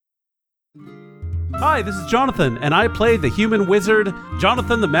Hi, this is Jonathan, and I play the human wizard,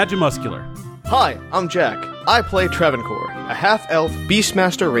 Jonathan the Magimuscular. Hi, I'm Jack. I play Travancore, a half-elf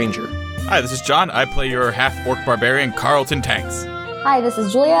Beastmaster Ranger. Hi, this is John. I play your half-orc barbarian, Carlton Tanks. Hi, this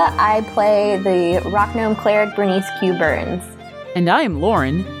is Julia. I play the rock gnome cleric, Bernice Q. Burns. And I am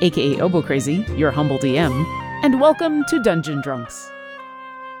Lauren, aka Obo Crazy, your humble DM, and welcome to Dungeon Drunks.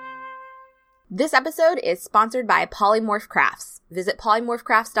 This episode is sponsored by Polymorph Crafts. Visit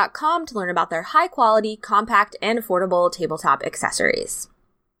polymorphcrafts.com to learn about their high-quality, compact, and affordable tabletop accessories.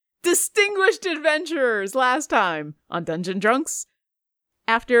 Distinguished adventurers last time on Dungeon Drunks.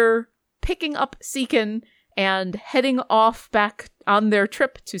 After picking up Seekin and heading off back on their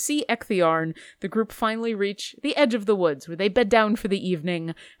trip to see Ecthiarn, the group finally reach the edge of the woods where they bed down for the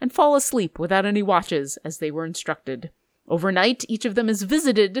evening and fall asleep without any watches as they were instructed. Overnight, each of them is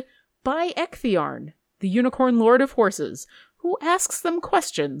visited by Ecthiarn, the Unicorn Lord of Horses, who asks them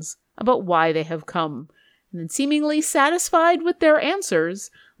questions about why they have come, and then seemingly satisfied with their answers,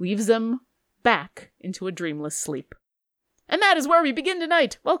 leaves them back into a dreamless sleep. And that is where we begin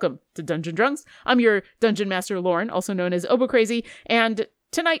tonight. Welcome to Dungeon Drunks. I'm your Dungeon Master Lauren, also known as Obo Crazy, and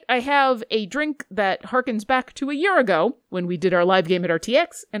tonight I have a drink that harkens back to a year ago when we did our live game at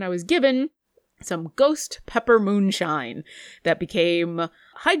RTX, and I was given some Ghost Pepper Moonshine that became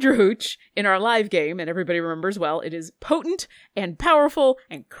Hydra Hooch in our live game, and everybody remembers well. It is potent and powerful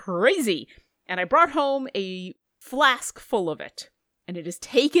and crazy. And I brought home a flask full of it. And it has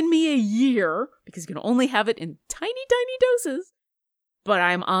taken me a year, because you can only have it in tiny, tiny doses. But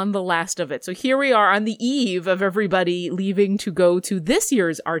I'm on the last of it. So here we are on the eve of everybody leaving to go to this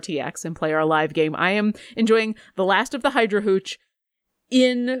year's RTX and play our live game. I am enjoying the last of the Hydra Hooch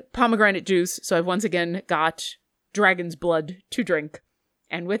in pomegranate juice. So I've once again got dragon's blood to drink.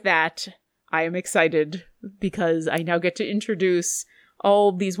 And with that, I am excited because I now get to introduce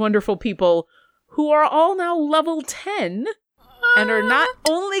all these wonderful people who are all now level 10 and are not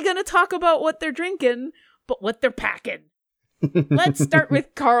only going to talk about what they're drinking, but what they're packing. Let's start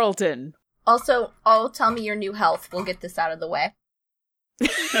with Carlton. Also, tell me your new health. We'll get this out of the way.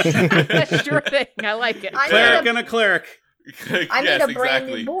 Sure thing. I like it. Cleric and a cleric. I made a brand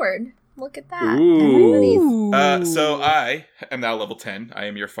new board. Look at that. Ooh. So I am now level 10. I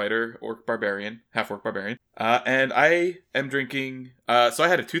am your fighter, orc barbarian, half-orc barbarian. And I am drinking... so I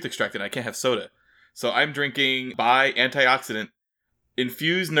had a tooth extracted. I can't have soda. So I'm drinking Bai Antioxidant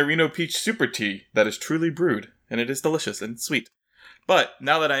Infused Narino Peach Super Tea that is truly brewed. And it is delicious and sweet. But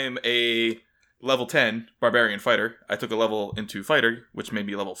now that I am a level 10 barbarian fighter, I took a level into fighter, which made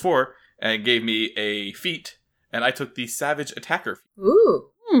me level 4, and gave me a feat. And I took the Savage Attacker feat. Ooh.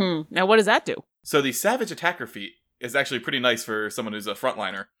 Now what does that do? So the Savage Attacker feat is actually pretty nice for someone who's a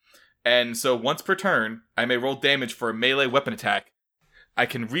frontliner. And so once per turn, I may roll damage for a melee weapon attack. I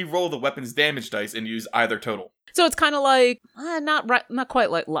can re-roll the weapon's damage dice and use either total. So it's kind of like, not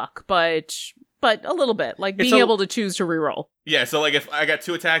quite like luck, but a little bit. Like being able to choose to re-roll. Yeah, so like if I got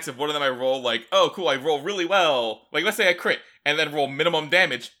 2 attacks, if one of them I roll like, oh cool, I roll really well. Like let's say I crit, and then roll minimum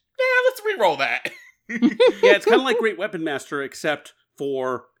damage. Yeah, let's re-roll that. Yeah, it's kind of like Great Weapon Master, except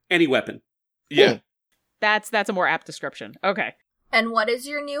for any weapon. Yeah. That's a more apt description. Okay. And what is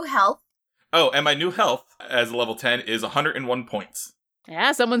your new health? Oh, and my new health as a level 10 is 101 points.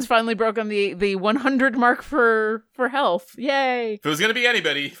 Yeah, someone's finally broken the 100 mark for health. Yay! If it was going to be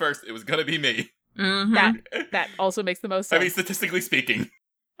anybody first, it was going to be me. Mm-hmm. That also makes the most sense. I mean, statistically speaking.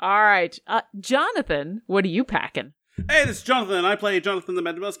 All right. Jonathan, what are you packing? Hey, this is Jonathan, and I play Jonathan the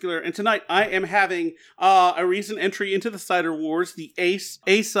Magimuscular, and tonight I am having a recent entry into the Cider Wars, the Ace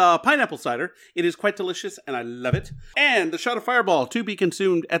Pineapple Cider. It is quite delicious, and I love it. And the Shot of Fireball, to be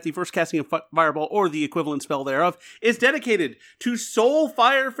consumed at the first casting of Fireball, or the equivalent spell thereof, is dedicated to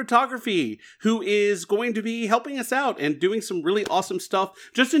Soulfire Photography, who is going to be helping us out and doing some really awesome stuff,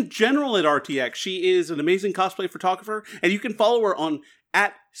 just in general at RTX. She is an amazing cosplay photographer, and you can follow her on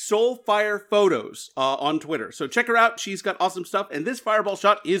at Soulfire Photos on Twitter. So check her out. She's got awesome stuff, and this fireball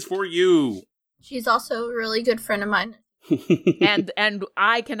shot is for you. She's also a really good friend of mine. and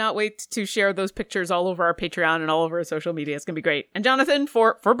I cannot wait to share those pictures all over our Patreon and all over our social media. It's going to be great. And Jonathan,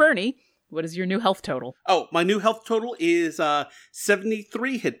 for Bernie, what is your new health total? Oh, my new health total is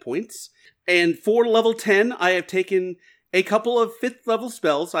 73 hit points. And for level 10, I have taken a couple of 5th level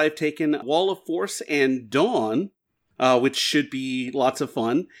spells. I have taken Wall of Force and Dawn, which should be lots of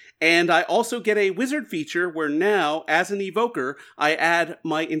fun. And I also get a wizard feature where now, as an evoker, I add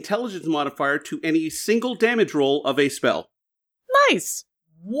my intelligence modifier to any single damage roll of a spell. Nice!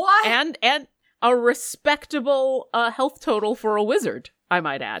 What? And a respectable health total for a wizard, I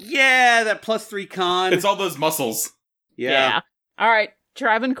might add. Yeah, that +3 con. It's all those muscles. Yeah. All right.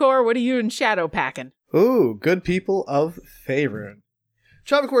 Travancore, what are you and Shadow packing? Ooh, good people of Faerun.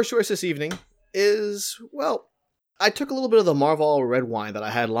 Travancore's choice this evening is, well, I took a little bit of the Marval red wine that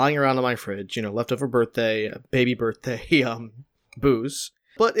I had lying around in my fridge, leftover baby birthday, booze.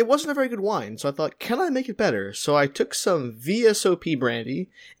 But it wasn't a very good wine, so I thought, can I make it better? So I took some VSOP brandy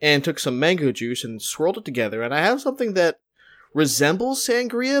and took some mango juice and swirled it together, and I have something that resembles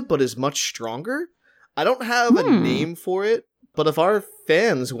sangria, but is much stronger. I don't have a name for it, but if our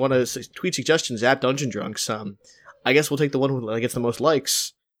fans want to tweet suggestions at Dungeon Drunks, I guess we'll take the one who gets the most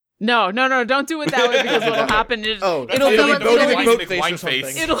likes. No, don't do it that way, because what'll happen is it'll be wine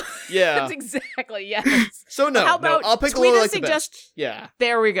face. Yeah. That's exactly, yes. So How about I'll pick tweet one a like the best. Yeah.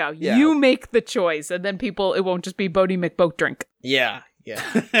 There we go. Yeah. You make the choice, and then it won't just be Bodie McBoat drink. Yeah.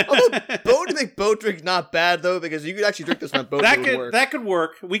 Although Bodie McBoat drink not bad though, because you could actually drink this on boat. That could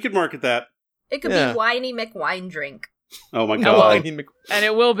work. We could market that. It could be Whiny McWine drink. Oh my god. And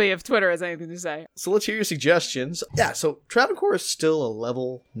it will be if Twitter has anything to say. So let's hear your suggestions. Yeah, so Travancore is still a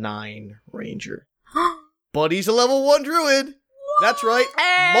level 9 ranger. But he's a level 1 druid. That's right.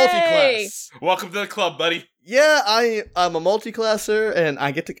 Hey! Multi-class. Welcome to the club, buddy. Yeah, I'm a multi-classer, and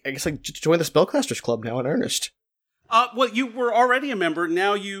I guess I join the Spellcasters Club now in earnest. Well, you were already a member.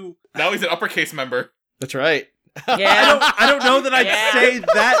 Now he's an uppercase member. That's right. Yeah. I don't know that I'd say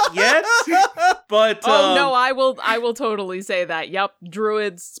that yet, but no, I will totally say that. Yep,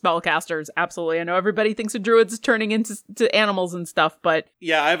 druids, spellcasters, absolutely. I know everybody thinks of druids turning into animals and stuff, but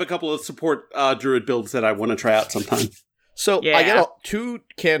yeah, I have a couple of support druid builds that I want to try out sometime. So I get 2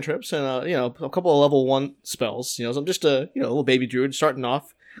 cantrips and a couple of level 1 spells. So I'm just a little baby druid starting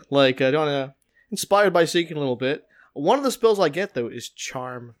off, inspired by Seeking a little bit. One of the spells I get, though, is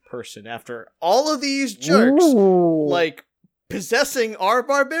Charm Person. After all of these jerks, possessing our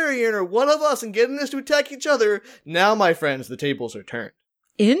barbarian or one of us and getting us to attack each other, now, my friends, the tables are turned.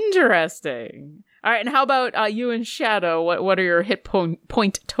 Interesting. All right, and how about you and Shadow? What are your hit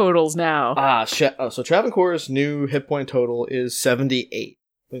point totals now? So Travancore's new hit point total is 78.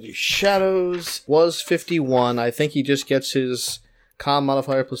 Shadow's was 51. I think he just gets his con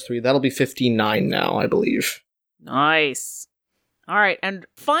modifier plus 3. That'll be 59 now, I believe. Nice. All right, and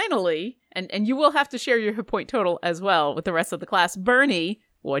finally, and you will have to share your hit point total as well with the rest of the class. Bernie,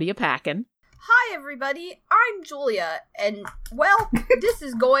 what are you packing? Hi, everybody. I'm Julia, and, well, this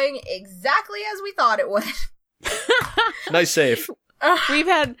is going exactly as we thought it would. Nice save. We've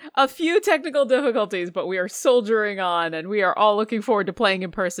had a few technical difficulties, but we are soldiering on, and we are all looking forward to playing in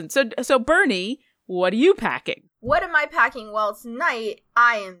person. So Bernie, what are you packing? What am I packing? Well, tonight,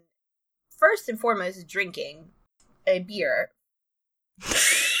 I am first and foremost drinking a beer.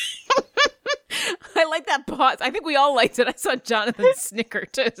 I like that pause. I think we all liked it. I saw Jonathan snicker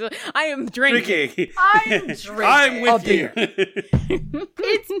too. So I am drinking. I'm drinking. I'm with you.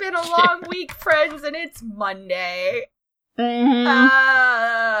 It's been a long week, friends, and it's Monday.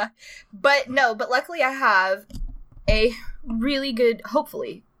 Mm-hmm. But luckily I have a really good,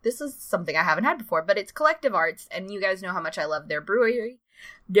 hopefully, this is something I haven't had before, but it's Collective Arts, and you guys know how much I love their brewery.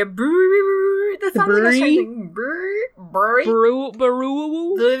 That sounds like a certain brewery.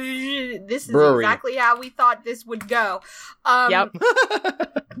 This is exactly how we thought this would go. Yep.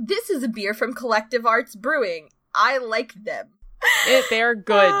 This is a beer from Collective Arts Brewing. I like them. They're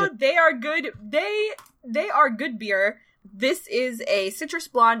good. They are good. They are good beer. This is a citrus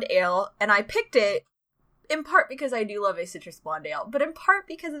blonde ale, and I picked it in part because I do love a citrus blonde ale, but in part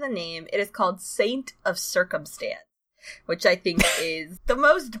because of the name. It is called Saint of Circumstance, which I think is the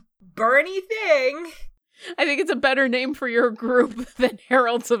most Bernie thing. I think it's a better name for your group than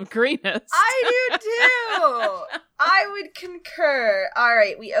Heralds of Greenest. I do too. I would concur. All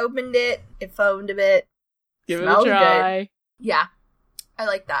right, we opened it. It foamed a bit. Give it a try. Good. Yeah, I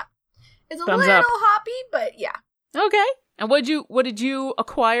like that. It's a Thumbs little up. hoppy, but yeah. Okay. And what did you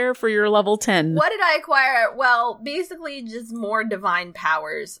acquire for your level 10? What did I acquire? Well, basically just more divine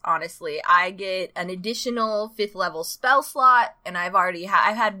powers, honestly. I get an additional 5th level spell slot, and I've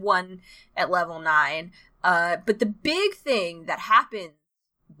had one at level 9. But the big thing that happens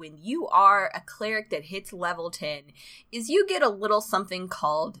when you are a cleric that hits level 10 is you get a little something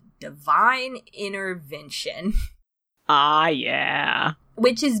called Divine Intervention. Ah, yeah.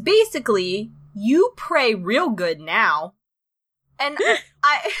 Which is basically, you pray real good now. And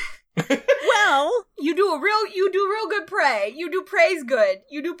well, you do real good pray. You do praise good.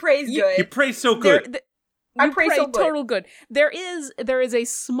 Good. You pray so good. I pray so good. Total good. There is a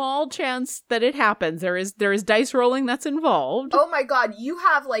small chance that it happens. There is dice rolling that's involved. Oh my god, you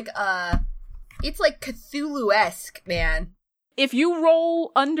have it's like Cthulhu-esque, man. If you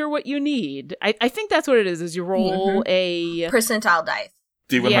roll under what you need, I think that's what it is you roll a percentile dice.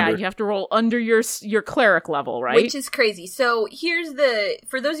 D100. Yeah, you have to roll under your cleric level, right? Which is crazy. So here's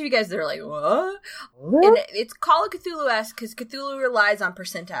for those of you guys that are like, what? And it's Call of Cthulhu-esque because Cthulhu relies on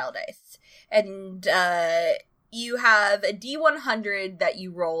percentile dice. And you have a D100 that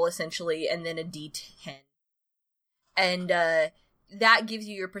you roll, essentially, and then a D10. And that gives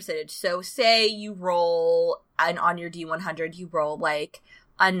you your percentage. So say you roll, and on your D100, you roll, like,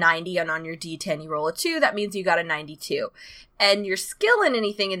 a 90, and on your D10 you roll a 2, that means you got a 92. And your skill in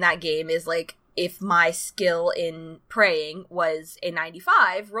anything in that game is like, if my skill in praying was a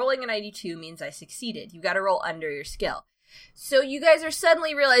 95, rolling a 92 means I succeeded. You gotta roll under your skill. So you guys are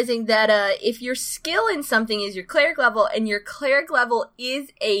suddenly realizing that if your skill in something is your cleric level, and your cleric level is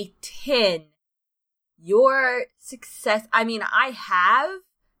a 10, your success, I mean, I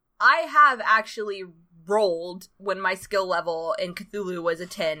have actually rolled when my skill level in Cthulhu was a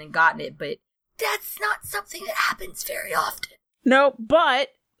 10 and gotten it, but that's not something that happens very often. No, but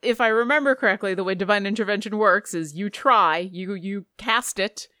if I remember correctly, the way Divine Intervention works is you try, you cast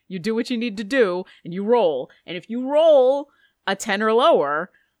it, you do what you need to do, and you roll. And if you roll a 10 or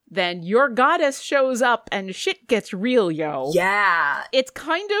lower, then your goddess shows up and shit gets real, yo. Yeah. It's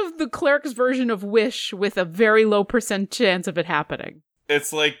kind of the cleric's version of Wish with a very low % chance of it happening.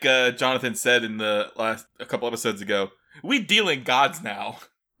 It's like Jonathan said in a couple episodes ago, we dealing gods now.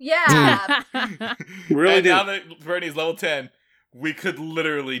 Yeah. Really and do. now that Bernie's level 10, we could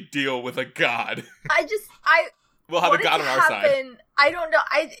literally deal with a god. We'll have a god on our side. I don't know.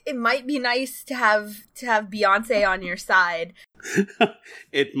 It might be nice to have Beyonce on your side.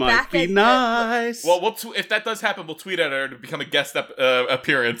 It might Back be at the- nice. Well, if that does happen, we'll tweet at her to become a guest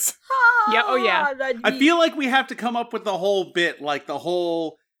appearance. Yeah, oh yeah. I feel like we have to come up with the whole bit, like the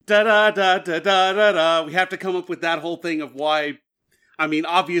whole da-da-da-da-da-da-da. We have to come up with that whole thing of why, I mean,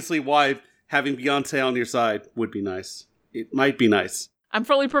 obviously why having Beyonce on your side would be nice. It might be nice. I'm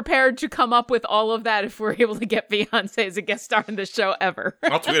fully prepared to come up with all of that if we're able to get Beyonce as a guest star in the show ever.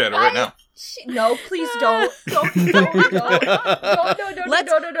 I'll tweet at her right now. No, please don't. No.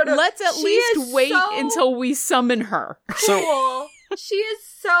 Let's at She least is wait so until we summon her. cool. She is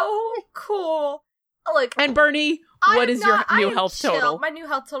so cool. Look, And Bernie, what is your new health total? My new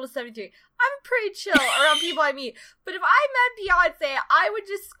health total is 73. I'm pretty chill around people I meet. But if I met Beyonce, I would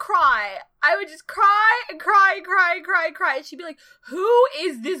just cry. I would just cry and cry and cry and cry and cry. And she'd be like, who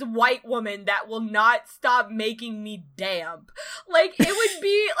is this white woman that will not stop making me damp? Like, it would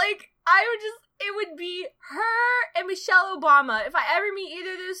be, like, it would be her and Michelle Obama. If I ever meet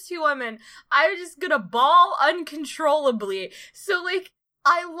either of those two women, I would just gonna bawl uncontrollably. So, like,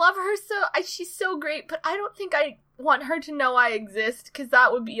 I love her she's so great, but I don't think I want her to know I exist, because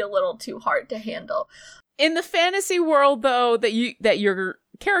that would be a little too hard to handle. In the fantasy world, though, that your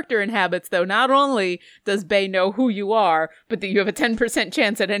character inhabits, though, not only does Bae know who you are, but that you have a 10%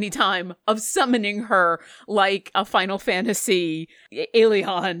 chance at any time of summoning her like a Final Fantasy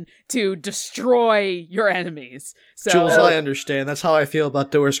Aeolian to destroy your enemies. So, Jules, I understand. That's how I feel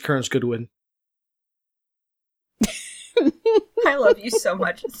about Doris Kearns Goodwin. I love you so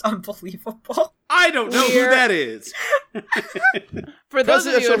much. It's unbelievable. I don't know who that is. For those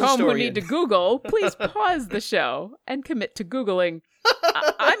of you at Presidential home who historian. need to Google, please pause the show and commit to Googling.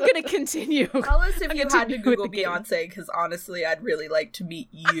 I'm going to continue. Tell us if I'm you gonna had to continue with Google the game. Beyonce, because honestly, I'd really like to meet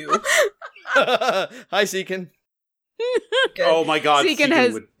you. Hi, Seekin. Good. Oh my god, Seekin Seekin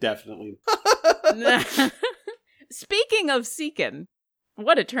has- would definitely. Speaking of Seekin,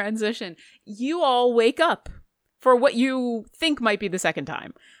 what a transition. You all wake up for what you think might be the second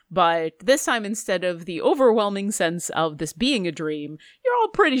time. But this time, instead of the overwhelming sense of this being a dream, you're all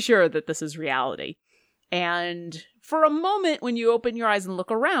pretty sure that this is reality. And for a moment, when you open your eyes and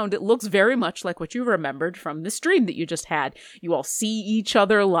look around, it looks very much like what you remembered from this dream that you just had. You all see each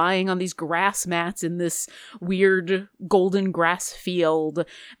other lying on these grass mats in this weird golden grass field.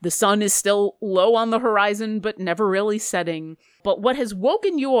 The sun is still low on the horizon, but never really setting. But what has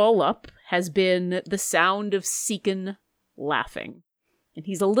woken you all up has been the sound of Seekin laughing. And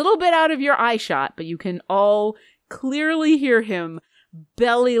he's a little bit out of your eye shot, but you can all clearly hear him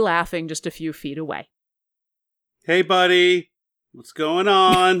belly laughing just a few feet away. Hey, buddy. What's going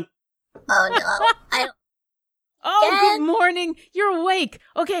on? Oh no. Oh, Dad? good morning. You're awake.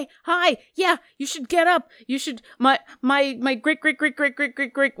 Okay. Hi. Yeah, you should get up. You should my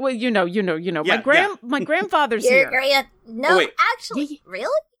great. Well, you know. Yeah, My grandfather's You're here. great. No, Oh, wait. actually, really?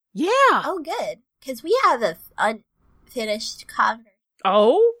 Yeah. Oh, good. Because we have a unfinished conversation.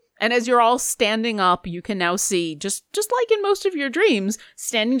 Oh, and as you're all standing up, you can now see, just like in most of your dreams,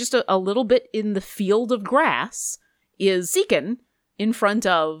 standing just a little bit in the field of grass is Seekin in front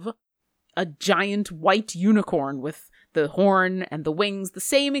of a giant white unicorn with the horn and the wings, the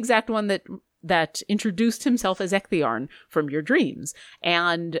same exact one that introduced himself as Ecthearn from your dreams.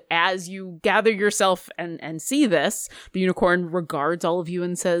 And as you gather yourself and see this, the unicorn regards all of you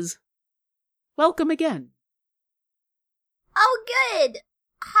and says, "Welcome again." Oh, good.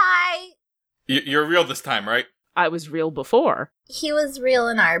 Hi. You're real this time, right? I was real before. He was real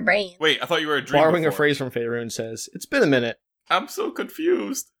in our brain. Wait, I thought you were a dream. Borrowing before. a phrase from Faerun says, "It's been a minute." I'm so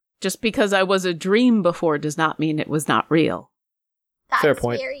confused. Just because I was a dream before does not mean it was not real. That's Fair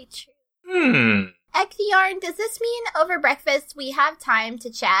point. very true. Hmm. Ecthearn, does this mean over breakfast we have time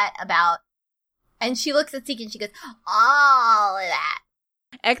to chat about... And she looks at Seek and she goes, all of that.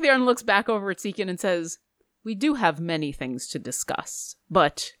 Ecthearn looks back over at Seekin and says, "We do have many things to discuss,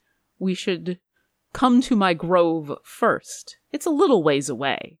 but we should come to my grove first. It's a little ways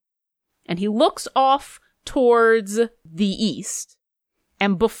away." And he looks off towards the east.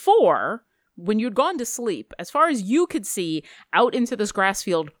 And before, when you'd gone to sleep, as far as you could see out into this grass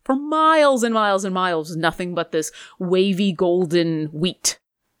field for miles and miles and miles, nothing but this wavy golden wheat.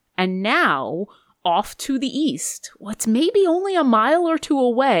 And now, off to the east, what's maybe only a mile or two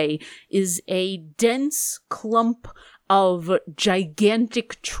away, is a dense clump of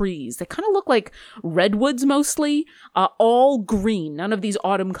gigantic trees that kind of look like redwoods mostly, all green, none of these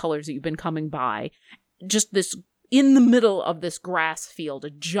autumn colors that you've been coming by. Just this, in the middle of this grass field, a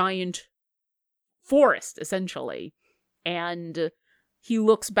giant forest, essentially. And he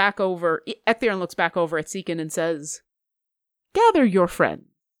looks back over, Ecthearn looks back over at Seekin and says, "Gather your friends,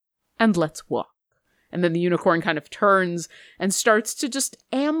 and let's walk." And then the unicorn kind of turns and starts to just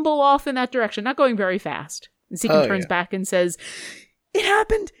amble off in that direction, not going very fast. And Seekin turns back and says, "It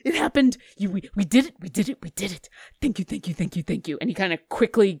happened! It happened! We did it! We did it! We did it! Thank you, thank you, thank you, thank you." And he kind of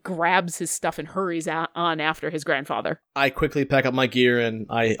quickly grabs his stuff and hurries on after his grandfather. I quickly pack up my gear and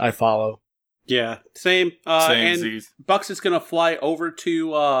I follow. Yeah, same. Same, And Z's. Bucks is going to fly over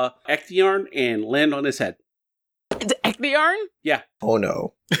to Ecthearn and land on his head. Ecthearn? Yeah. Oh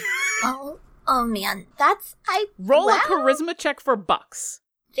no. Oh man, Roll wow. a charisma check for Bucks.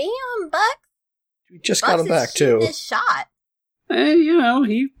 Damn, Buck. We just got him back too. This shot.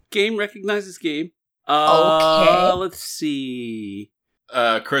 Game recognizes game. Okay. Let's see.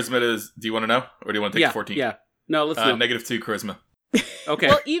 Charisma is, do you want to know? Or do you want to take Yeah, the 14? yeah. No, let's know. -2 charisma. Okay.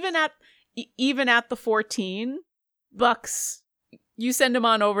 Well, even at the 14, Bucks, you send him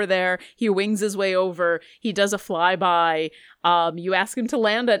on over there. He wings his way over. He does a flyby. You ask him to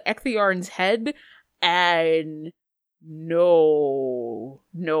land on Ecthearn's head, and no.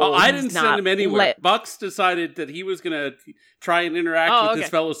 I he's didn't not send him anywhere. let- Bucks decided that he was going to try and interact with this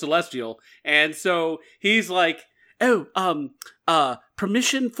fellow Celestial. And so he's like,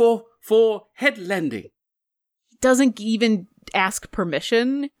 permission for head landing. He doesn't even ask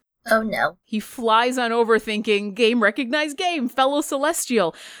permission. Oh no. He flies on over thinking, game recognized game, fellow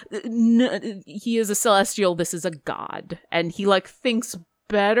Celestial. He is a Celestial, this is a god. And he thinks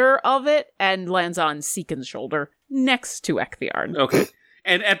better of it and lands on Seekin's shoulder next to Ecthearn. Okay.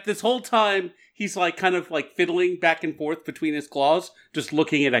 And at this whole time, he's kind of fiddling back and forth between his claws, just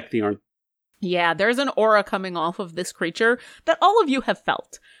looking at Ecthearn. Yeah, there's an aura coming off of this creature that all of you have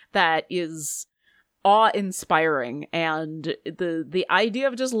felt that is awe-inspiring, and the idea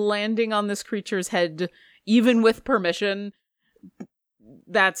of just landing on this creature's head, even with permission,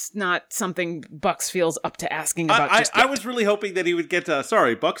 that's not something Bucks feels up to asking about just I yet. was really hoping that he would get,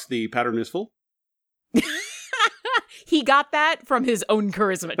 sorry, Bucks, the pattern is full. He got that from his own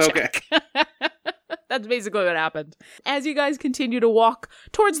charisma check. Okay. That's basically what happened. As you guys continue to walk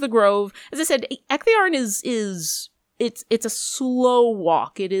towards the grove, as I said, Ecthearn it's a slow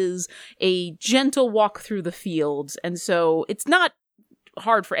walk. It is a gentle walk through the fields, and so it's not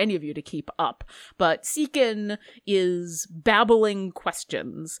hard for any of you to keep up. But Seekin is babbling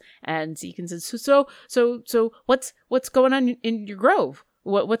questions, and Seekin says, "So what's going on in your grove?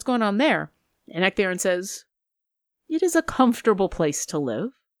 What's going on there?" And Ecthearn says, "It is a comfortable place to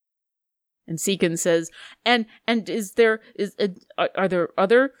live." And Seekin says, "And are there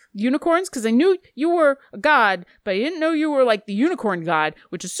other unicorns? Because I knew you were a god, but I didn't know you were the unicorn god,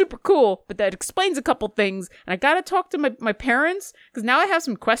 which is super cool, but that explains a couple things. And I gotta talk to my parents, because now I have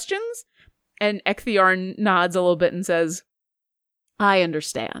some questions." And Ecthearn nods a little bit and says, "I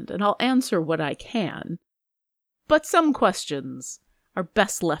understand, and I'll answer what I can. But some questions are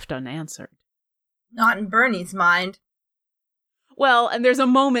best left unanswered." Not in Bernie's mind. Well, and there's a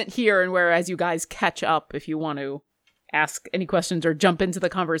moment here and where as you guys catch up, if you want to ask any questions or jump into the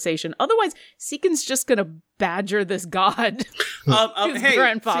conversation. Otherwise, Seekin's just gonna badger this god. His hey,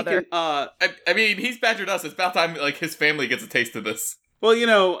 grandfather. Seekin, I mean, he's badgered us. It's about time his family gets a taste of this.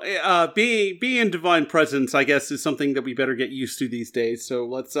 Well, being in divine presence, I guess, is something that we better get used to these days. So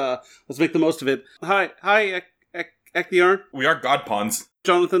let's make the most of it. Hi, Ekthjarn. We are god pawns.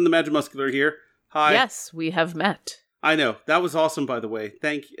 Jonathan the Magimuscular here. Hi. Yes, we have met. I know, that was awesome. By the way,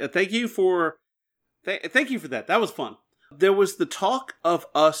 thank you for that. That was fun. There was the talk of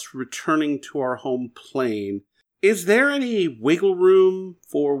us returning to our home plane. Is there any wiggle room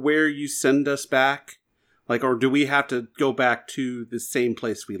for where you send us back? Or do we have to go back to the same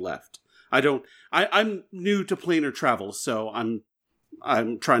place we left? I'm new to planar travel, so I'm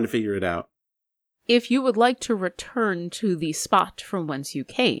trying to figure it out. If you would like to return to the spot from whence you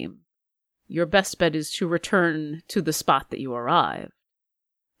came, your best bet is to return to the spot that you arrived.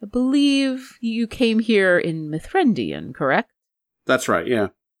 I believe you came here in Mithrendian, correct? That's right, yeah.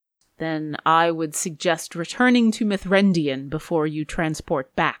 Then I would suggest returning to Mithrendian before you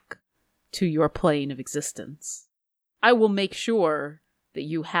transport back to your plane of existence. I will make sure that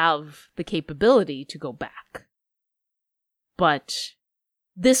you have the capability to go back. But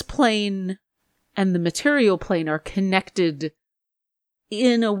this plane and the material plane are connected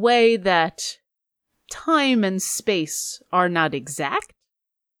in a way that time and space are not exact,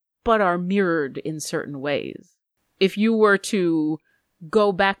 but are mirrored in certain ways. If you were to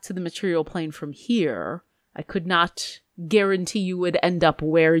go back to the material plane from here, I could not guarantee you would end up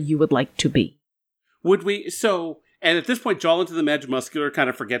where you would like to be. Would we? And at this point, Jonathan the Magimuscular kind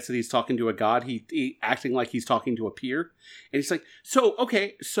of forgets that he's talking to a god. He acting like he's talking to a peer. And he's like, so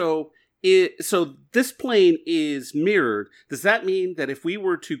this plane is mirrored. Does that mean that if we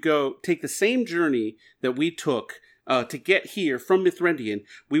were to go take the same journey that we took to get here from Mithrendian,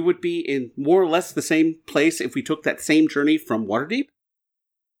 we would be in more or less the same place if we took that same journey from Waterdeep?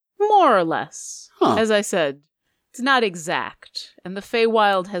 More or less. Huh. As I said, it's not exact, and the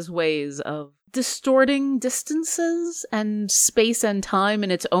Feywild has ways of distorting distances and space and time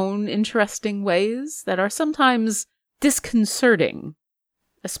in its own interesting ways that are sometimes disconcerting,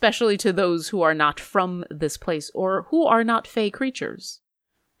 especially to those who are not from this place or who are not Fey creatures.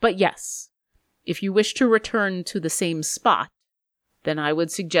 But yes, if you wish to return to the same spot, then I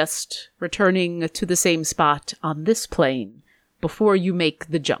would suggest returning to the same spot on this plane before you make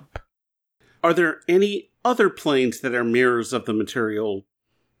the jump. Are there any other planes that are mirrors of the material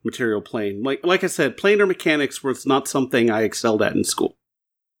plane? Like I said, planar mechanics was not something I excelled at in school.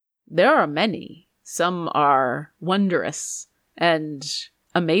 There are many. Some are wondrous and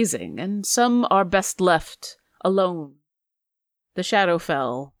amazing, and some are best left alone. The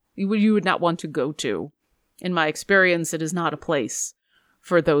Shadowfell, you would not want to go to. In my experience, it is not a place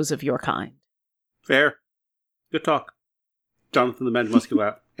for those of your kind. Fair. Good talk. Jonathan the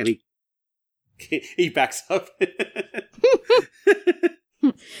Magimuscular, and he backs up.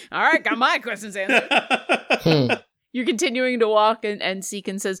 All right, got my questions answered. You're continuing to walk, and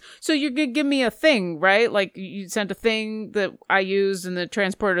Seekin says, so you're going to give me a thing, right? Like, you sent a thing that I used, and the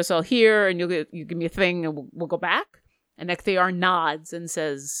transported us all here, and you give me a thing, and we'll go back? And Ekthjarn nods and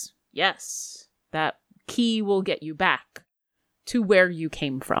says, yes, that key will get you back to where you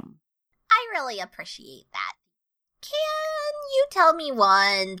came from. I really appreciate that. Can you tell me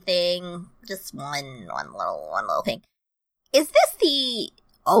one thing? Just one little thing. Is this the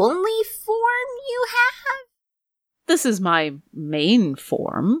only form you have? This is my main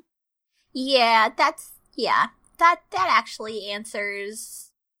form. That actually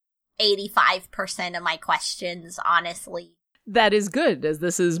answers 85% of my questions, honestly. That is good, as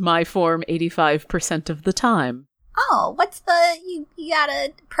this is my form 85% of the time. Oh, what's you got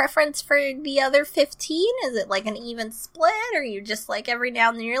a preference for the other 15? Is it like an even split, or you just like every now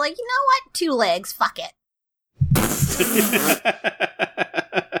and then you're like, you know what, 2 legs, fuck it.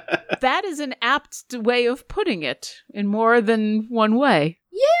 That is an apt way of putting it, in more than one way.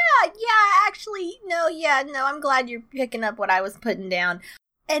 Actually, no, I'm glad you're picking up what I was putting down.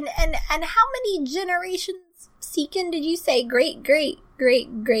 And how many generations, Seekin, did you say? Great?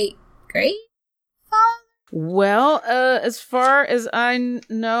 Well, as far as I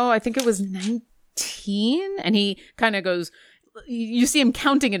know, I think it was 19, and he kind of goes, you see him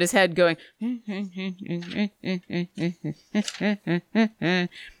counting in his head going,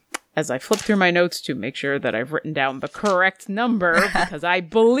 as I flip through my notes to make sure that I've written down the correct number, because I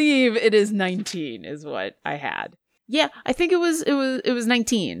believe it is 19 is what I had. Yeah, I think it was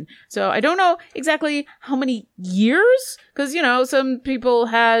 19. So I don't know exactly how many years, because some people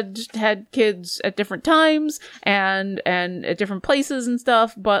had kids at different times and at different places and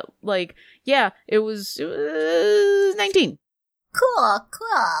stuff. But it was 19. Cool.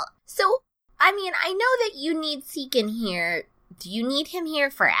 So I know that you need Seekin here. Do you need him here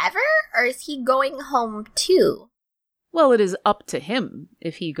forever, or is he going home too? Well, it is up to him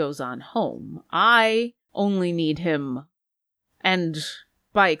if he goes on home. I only need him, and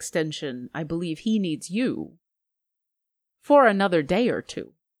by extension, I believe he needs you, for another day or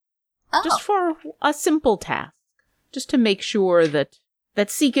two. Oh. Just for a simple task. Just to make sure that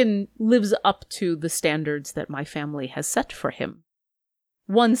Seekin lives up to the standards that my family has set for him.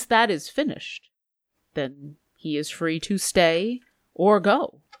 Once that is finished, then he is free to stay or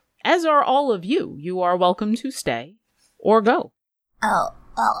go. As are all of you. You are welcome to stay or go. Oh,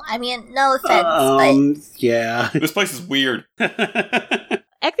 well, I mean, no offense, but... Yeah. This place is weird.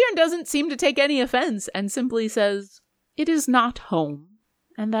 Ekthyrn doesn't seem to take any offense and simply says, "It is not home,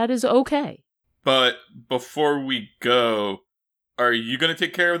 and that is okay." But before we go, are you going to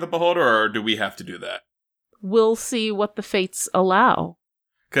take care of the beholder, or do we have to do that? We'll see what the fates allow.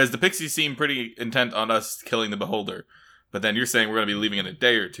 Because the pixies seem pretty intent on us killing the beholder. But then you're saying we're going to be leaving in a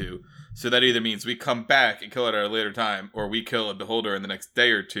day or two. So that either means we come back and kill it at a later time, or we kill a beholder in the next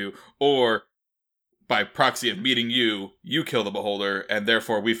day or two, or by proxy of meeting you, you kill the beholder, and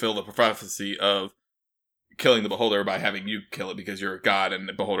therefore we fill the prophecy of killing the beholder by having you kill it because you're a god, and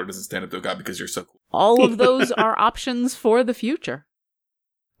the beholder doesn't stand up to a god because you're so cool. All of those are options for the future.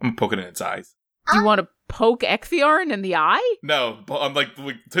 I'm poking in its eyes. Do you want to poke Ekthyrn in the eye? No, I'm like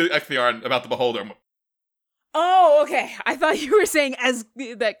to Ekthyrn about the beholder. Oh, okay. I thought you were saying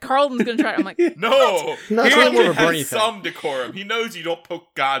that Carlton's going to try. I'm like, No, No, he it's really more of a has Bernie thing. some decorum. He knows you don't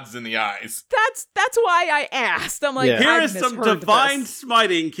poke gods in the eyes. that's why I asked. I'm like, Yeah. Here I've is some misheard divine this.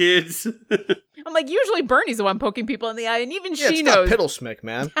 smiting, kids. I'm like, usually Bernie's the one poking people in the eye, and even Yeah, she it's knows. not Piddlesmick,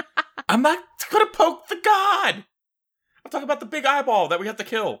 man. I'm not gonna poke the god. I'm talking about the big eyeball that we have to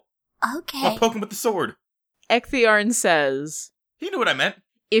kill. Okay. I'll poke him with the sword. Ekthyrn says, He knew what I meant.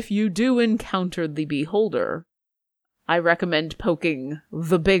 if you do encounter the beholder, I recommend poking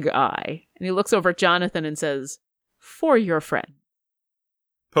the big eye. And he looks over at Jonathan and says, for your friend.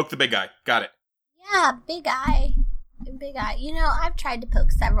 Poke the big guy. Got it. Yeah, big eye. Big eye. You know, I've tried to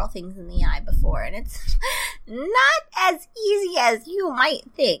poke several things in the eye before, and it's not as easy as you might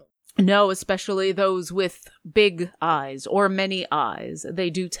think. No, especially those with big eyes or many eyes. They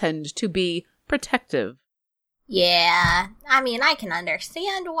do tend to be protective. Yeah, I mean, I can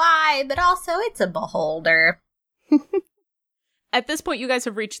understand why, but also it's a beholder. At this point, you guys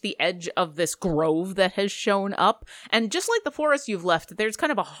have reached the edge of this grove that has shown up. And just like the forest you've left, there's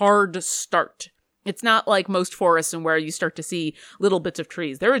kind of a hard start. It's not like most forests and where you start to see little bits of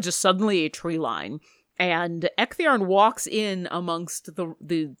trees. There is just suddenly a tree line. And Ekthyrn walks in amongst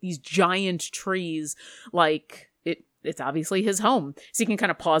these giant trees like it's obviously his home. So he can kind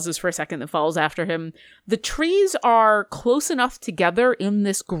of pauses for a second and follows after him. The trees are close enough together in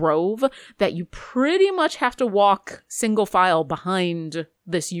this grove that you pretty much have to walk single file behind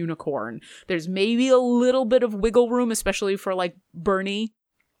this unicorn. There's maybe a little bit of wiggle room, especially for like Bernie.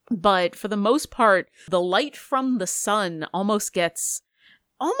 But for the most part, the light from the sun almost gets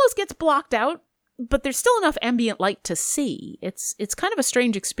blocked out. But there's still enough ambient light to see. It's kind of a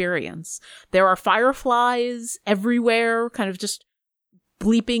strange experience. There are fireflies everywhere, kind of just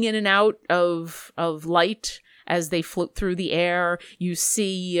bleeping in and out of light as they float through the air. You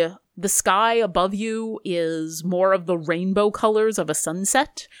see the sky above you is more of the rainbow colors of a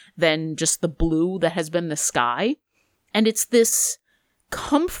sunset than just the blue that has been the sky. And it's this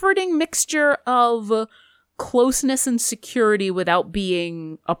comforting mixture of closeness and security without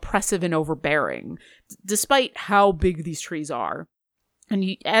being oppressive and overbearing, despite how big these trees are. And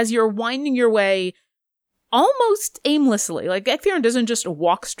as you're winding your way almost aimlessly, like Ekthyrn doesn't just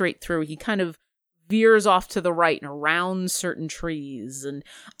walk straight through, he kind of veers off to the right and around certain trees and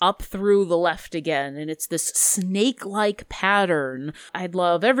up through the left again, and it's this snake-like pattern. I'd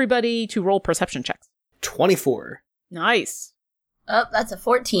love everybody to roll perception checks. 24. Nice. Oh, that's a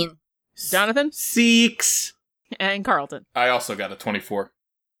 14. Jonathan? 6. And Carlton. I also got a 24.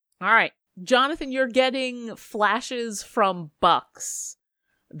 All right. Jonathan, you're getting flashes from Bucks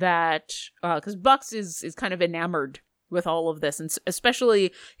that, because Bucks is kind of enamored with all of this, and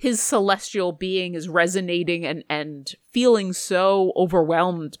especially his celestial being is resonating and feeling so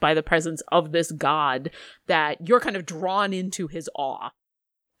overwhelmed by the presence of this god that you're kind of drawn into his awe.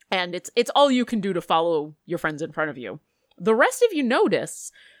 And it's all you can do to follow your friends in front of you. The rest of you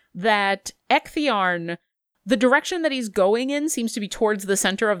notice that Ekthyrn, the direction that he's going in seems to be towards the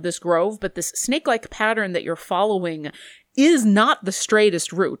center of this grove, but this snake-like pattern that you're following is not the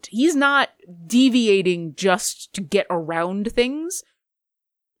straightest route. He's not deviating just to get around things.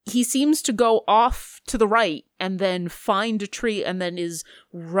 he seems to go off to the right and then find a tree and then is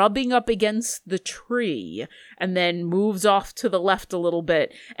rubbing up against the tree and then moves off to the left a little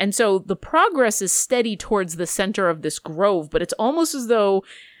bit. And so the progress is steady towards the center of this grove, but it's almost as though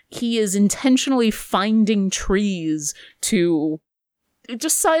he is intentionally finding trees to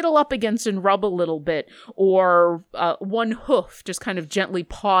just sidle up against and rub a little bit, or one hoof just kind of gently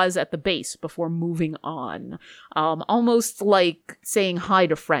pause at the base before moving on, almost like saying hi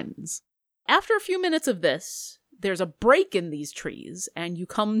to friends. After a few minutes of this, there's a break in these trees, and you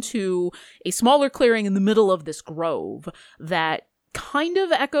come to a smaller clearing in the middle of this grove that kind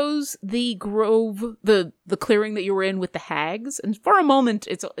of echoes the grove, the clearing that you were in with the hags. And for a moment,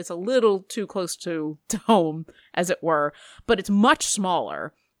 it's a little too close to home, as it were, but it's much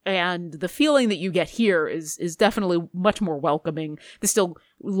smaller. And the feeling that you get here is definitely much more welcoming. There's still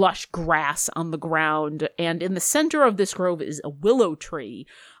lush grass on the ground, and in the center of this grove is a willow tree,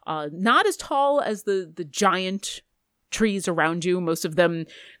 not as tall as the giant trees around you, most of them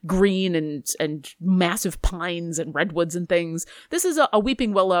green and massive pines and redwoods and things. This is a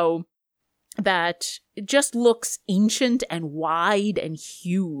weeping willow that just looks ancient and wide and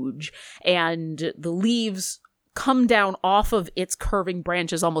huge, and the leaves come down off of its curving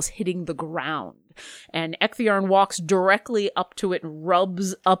branches, almost hitting the ground. And Ecthiarn walks directly up to it and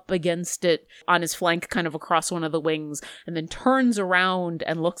rubs up against it on his flank, kind of across one of the wings, and then turns around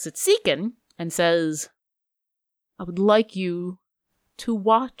and looks at Seekin and says, "I would like you to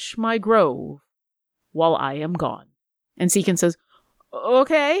watch my grove while I am gone." And Seekin says,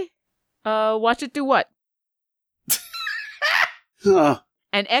 "Okay, watch it do what?"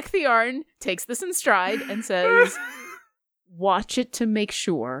 And Ecthiarn takes this in stride and says, "Watch it to make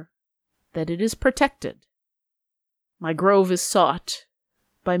sure that it is protected. My grove is sought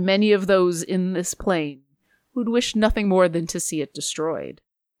by many of those in this plane who'd wish nothing more than to see it destroyed.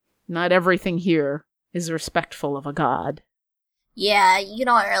 Not everything here is respectful of a god." Yeah, you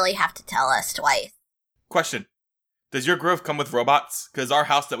don't really have to tell us twice. Question. Does your grove come with robots? Because our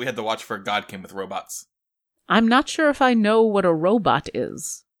house that we had to watch for a god came with robots. I'm not sure if I know what a robot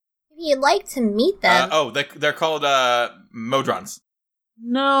is. If you'd like to meet them... They're called Modrons.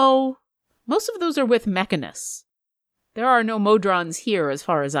 No. Most of those are with Mechanus. There are no Modrons here as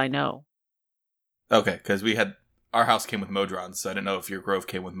far as I know. Okay, because our house came with Modrons, so I didn't know if your grove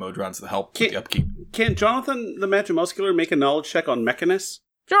came with Modrons to help with the upkeep. Can Jonathan the Magimuscular make a knowledge check on Mechanus?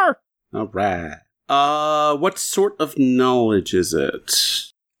 Sure. All right. What sort of knowledge is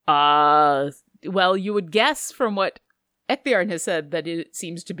it? Well, you would guess from what Ecthiarn has said that it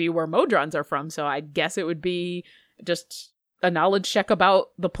seems to be where Modrons are from, so I'd guess it would be just a knowledge check about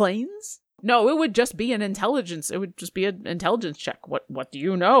the planes? No, it would just be an intelligence. It would just be an intelligence check. What do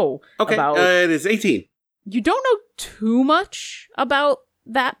you know about... it is 18. You don't know too much about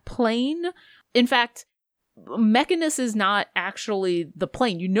that plane. In fact, Mechanus is not actually the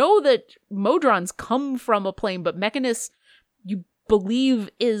plane. You know that Modrons come from a plane, but Mechanus, you believe,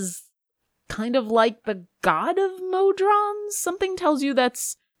 is kind of like the god of Modrons. Something tells you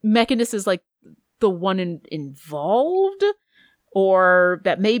that's Mechanus is like the one involved, or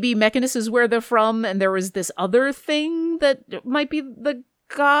that maybe Mechanus is where they're from, and there was this other thing that might be the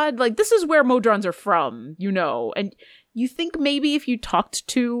god. Like, this is where Modrons are from, you know, and you think maybe if you talked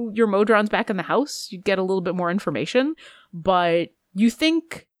to your Modrons back in the house, you'd get a little bit more information, but you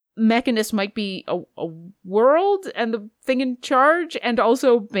think Mechanus might be a world and the thing in charge, and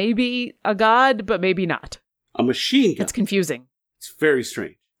also maybe a god, but maybe not. A machine gun. It's confusing. It's very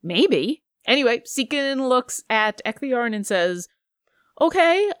strange. Maybe. Anyway, Seekin looks at Ecthiarn and says,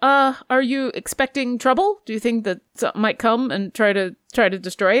 "Okay, are you expecting trouble? Do you think that something might come and try to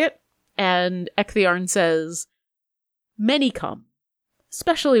destroy it?" And Ecthiarn says, "Many come,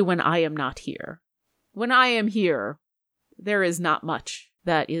 especially when I am not here. When I am here, there is not much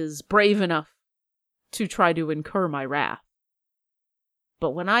that is brave enough to try to incur my wrath.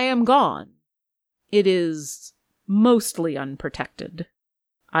 But when I am gone, it is mostly unprotected.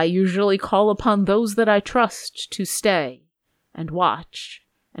 I usually call upon those that I trust to stay and watch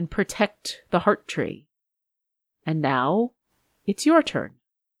and protect the heart tree. And now, it's your turn."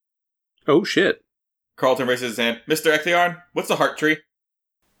 Oh, shit. Carlton raises his hand. "Mr. Ecthiarn, what's the heart tree?"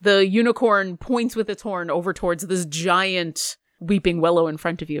 The unicorn points with its horn over towards this giant weeping willow in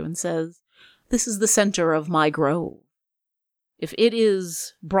front of you and says, "This is the center of my grove. If it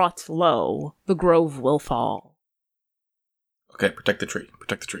is brought low, the grove will fall." Okay, protect the tree.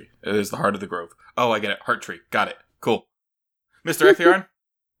 Protect the tree. It is the heart of the grove. Oh, I get it. Heart tree. Got it. Cool. Mr. Ecthiarn?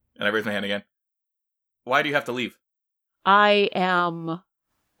 And I raise my hand again. Why do you have to leave? I am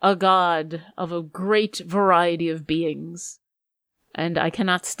a god of a great variety of beings. and I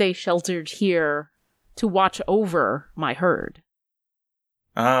cannot stay sheltered here to watch over my herd.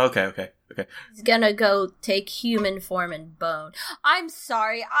 Okay. He's gonna go take human form and bone. I'm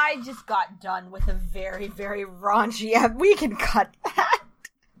sorry, I just got done with a very, very raunchy. Yeah, we can cut that.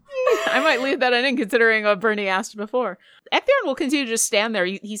 I might leave that in considering what Bernie asked before. Ectheon will continue to just stand there.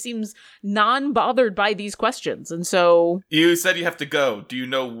 He seems non-bothered by these questions, and so... You said you have to go. Do you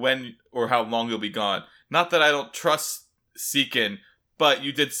know when or how long you'll be gone? Not that I don't trust Seekin, but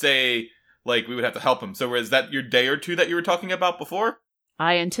you did say, like, we would have to help him. So is that your day or two that you were talking about before?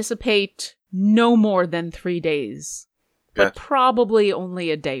 I anticipate no more than 3 days, but probably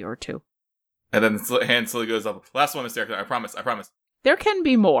only a day or two. And then the hand slowly goes up. Last one, Mr. Ectheon. I promise. There can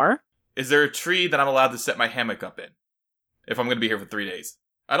be more. Is there a tree that I'm allowed to set my hammock up in if I'm going to be here for 3 days?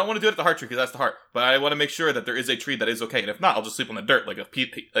 I don't want to do it at the heart tree because that's the heart, but I want to make sure that there is a tree that is okay. And if not, I'll just sleep on the dirt like a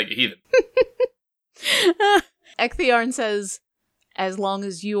heathen. Ectheon says, as long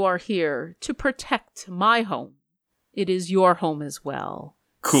as you are here to protect my home, it is your home as well.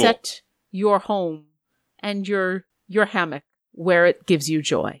 Cool. Set your home and your hammock where it gives you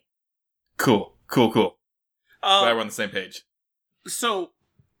joy. Cool. Glad we're on the same page. So,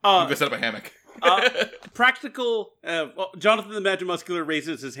 I'm gonna set up a hammock. practical. Jonathan the Magimuscular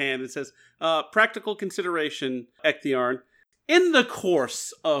raises his hand and says, "Practical consideration, Ectheon. In the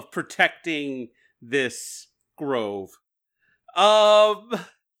course of protecting this grove, I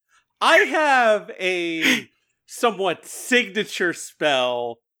have a somewhat signature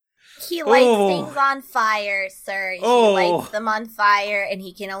spell." He lights things on fire, sir. He lights them on fire, and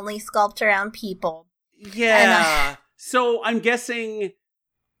he can only sculpt around people. Yeah. So I'm guessing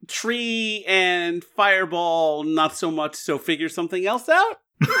tree and fireball, not so much, so figure something else out?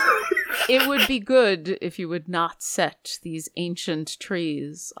 It would be good if you would not set these ancient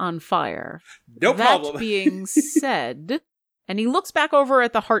trees on fire. No problem. That being said, and he looks back over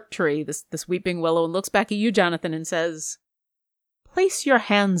at the heart tree, this weeping willow, and looks back at you, Jonathan, and says, place your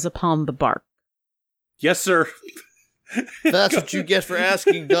hands upon the bark. Yes, sir. That's what you get for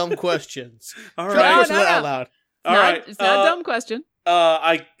asking dumb questions. All Try right. to answer that out loud. All right. It's not a dumb question.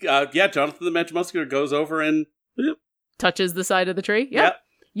 Jonathan the Magimuscular goes over and Touches the side of the tree. Yep.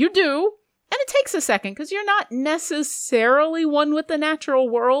 You do. And it takes a second because you're not necessarily one with the natural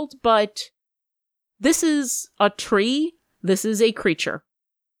world, but this is a tree. This is a creature.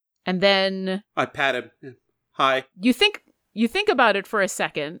 And then I pat him. Hi. you think about it for a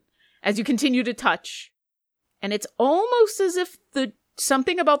second as you continue to touch, and it's almost as if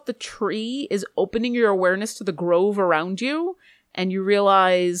something about the tree is opening your awareness to the grove around you, and you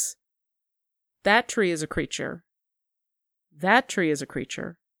realize that tree is a creature. That tree is a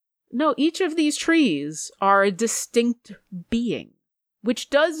creature. No, each of these trees are a distinct being, which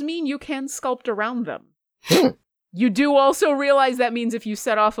does mean you can sculpt around them. You do also realize that means if you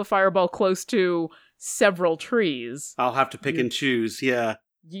set off a fireball close to several trees, I'll have to pick and choose, yeah.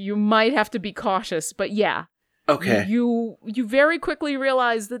 You might have to be cautious, but yeah. Okay. You very quickly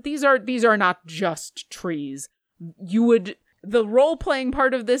realize that these are not just trees. The role-playing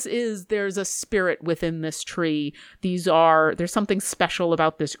part of this is there's a spirit within this tree. There's something special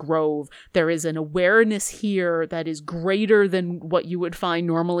about this grove. There is an awareness here that is greater than what you would find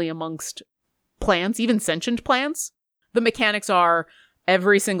normally amongst plants, even sentient plants. The mechanics are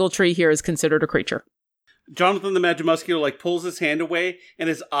every single tree here is considered a creature. Jonathan the Magimuscular pulls his hand away and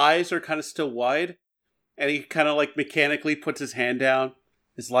his eyes are kind of still wide. And he kind of mechanically puts his hand down.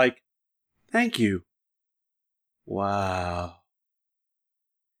 It's like, thank you. Wow.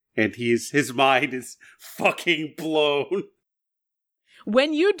 And his mind is fucking blown.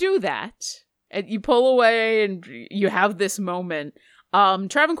 When you do that, and you pull away and you have this moment,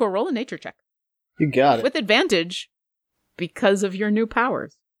 Travancore, roll a nature check. You got it. With advantage because of your new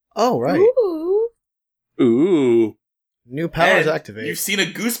powers. Oh, right. Ooh. New powers And activate. You've seen a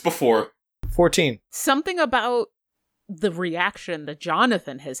goose before. 14. Something about the reaction that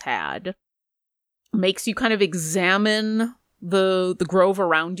Jonathan has had makes you kind of examine the grove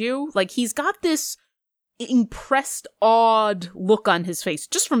around you. He's got this impressed, awed look on his face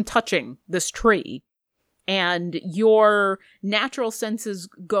just from touching this tree. And your natural senses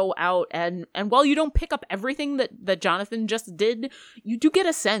go out, and while you don't pick up everything that Jonathan just did, you do get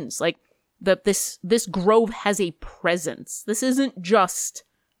a sense that this grove has a presence. This isn't just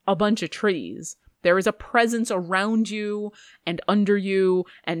a bunch of trees. There is a presence around you and under you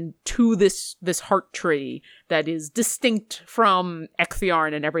and to this heart tree that is distinct from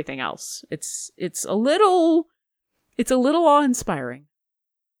Ectheon and everything else. It's a little awe-inspiring.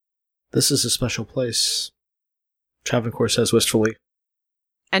 This is a special place, Travancore says wistfully.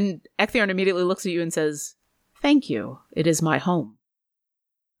 And Ectheon immediately looks at you and says, "Thank you. It is my home."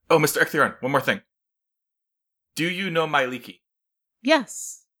 Oh, Mr. Ecthioran, one more thing. Do you know Myliki?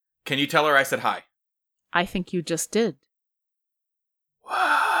 Yes, Can you tell her I said hi? I think you just did.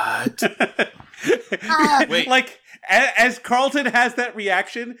 What? Wait. Like, as Carlton has that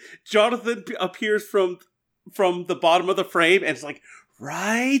reaction, Jonathan appears from the bottom of the frame, and it's like,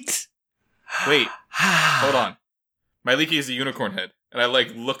 right? Wait, hold on. Myliki is a unicorn head. And I,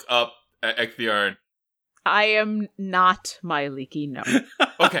 look up at Ecthioran. I am not Myliki, no.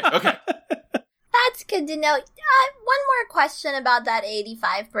 Okay. That's good to know. One more question about that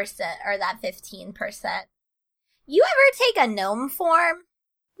 85% or that 15%. You ever take a gnome form?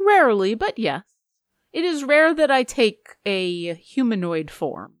 Rarely, but yes. It is rare that I take a humanoid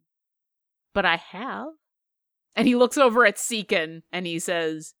form. But I have. And he looks over at Seekin and he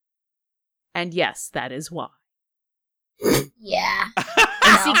says, and yes, that is why. Yeah.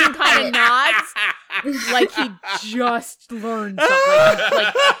 And Seekin kind of nods, like he just learned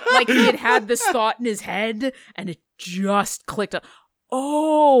something. Like he had this thought in his head, and it just clicked up.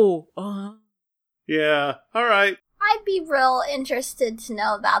 Oh! Yeah, alright. I'd be real interested to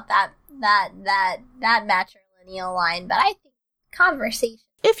know about that matrilineal line, but I think conversation.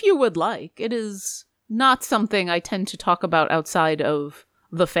 If you would like, it is not something I tend to talk about outside of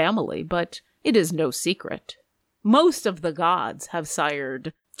the family, but it is no secret. Most of the gods have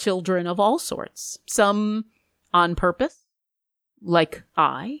sired children of all sorts. Some on purpose, like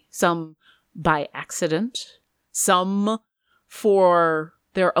I. Some by accident. Some for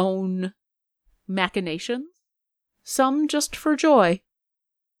their own machinations. Some just for joy.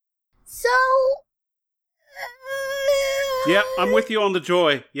 So... Yep, I'm with you on the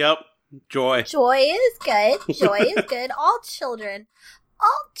joy. Yep, joy. Joy is good. Joy is good. All children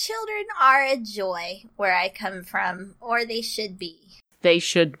are a joy where I come from, or they should be. They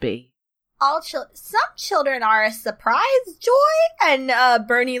should be. Some children are a surprise joy, and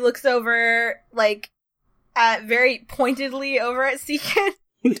Bernie looks over, very pointedly over at Seekin.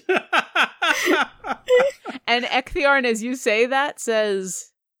 And Ecthioran, as you say that,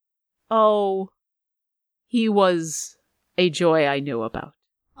 says, oh, he was a joy I knew about.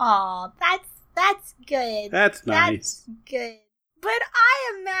 Oh, that's good. That's nice. That's good. But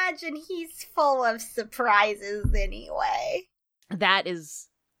I imagine he's full of surprises anyway. That is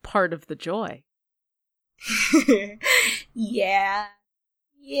part of the joy. Yeah.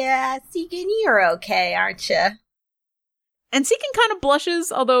 Yeah, Seekin, you're okay, aren't you? And Seekin kind of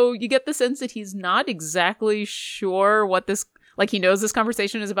blushes, although you get the sense that he's not exactly sure what this... Like, he knows this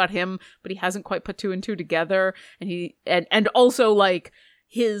conversation is about him, but he hasn't quite put two and two together. And also, like,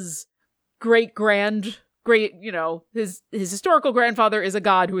 his his historical grandfather is a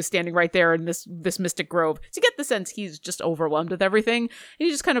god who is standing right there in this mystic grove. So you get the sense he's just overwhelmed with everything. And he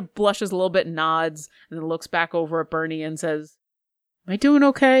just kind of blushes a little bit and nods, and then looks back over at Bernie and says, am I doing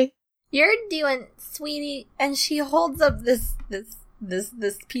okay? You're doing, sweetie, and she holds up this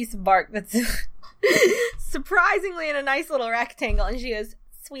piece of bark that's surprisingly in a nice little rectangle, and she goes,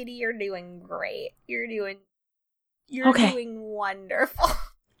 sweetie, you're doing great. You're doing wonderful.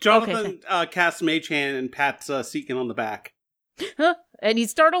 Jonathan casts Mage Hand and pats Seekin on the back. Huh? And he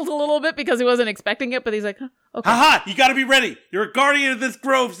startles a little bit because he wasn't expecting it, but he's like, huh, okay. Haha, you gotta be ready. You're a guardian of this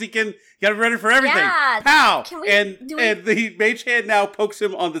grove, Seekin. You gotta be ready for everything. Yeah, Pow! and the Mage Hand now pokes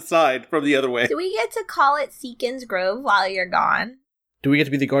him on the side from the other way. Do we get to call it Seekin's Grove while you're gone? Do we get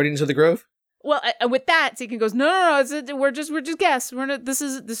to be the guardians of the grove? Well, with that, Seekin goes, no, we're just guests. We're not. This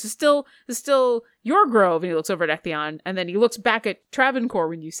is still your grove. And he looks over at Ecthioran, and then he looks back at Travancore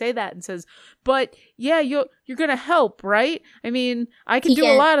when you say that, and says, "But yeah, you're gonna help, right? I mean, I can do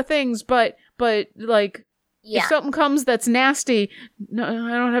a lot of things, but like, if something comes that's nasty, no,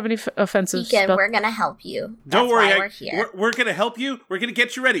 I don't have any offensive Seekin, stuff. we're gonna help you. Don't That's worry, why we're here. we're gonna help you. We're gonna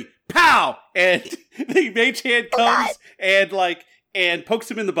get you ready. Pow! And the Mage Hand comes and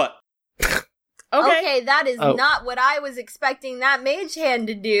pokes him in the butt. Okay, that is not what I was expecting that Mage Hand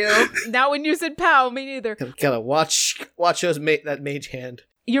to do. Now, when you said "pow," me neither. Gotta watch that mage hand.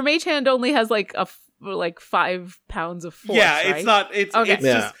 Your Mage Hand only has like 5 pounds of force. Yeah, right? it's not. It's Okay. it's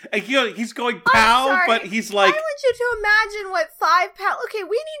just he's going pow, sorry. but he's like. I want you to imagine what 5 pounds... Okay,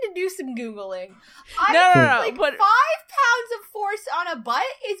 we need to do some Googling. No, But 5 pounds of force on a butt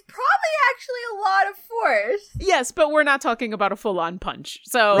is probably actually a lot of force. Yes, but we're not talking about a full-on punch.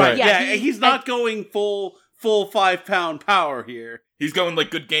 So Right. yeah, He's not going full 5-pound power here. He's going like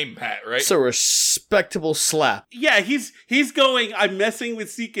good game, Pat, right? It's a respectable slap. Yeah, he's going. I'm messing with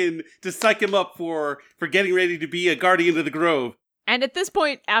Seekin to psych him up for getting ready to be a guardian of the grove. And at this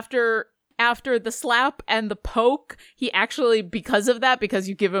point, after the slap and the poke, he actually, because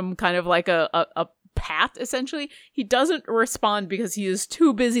you give him kind of like a pat, essentially. He doesn't respond because he is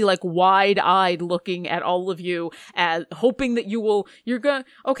too busy, like, wide-eyed looking at all of you, as hoping that you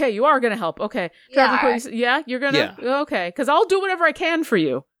are gonna help. Okay. Yeah. You're gonna? Yeah. Okay. Because I'll do whatever I can for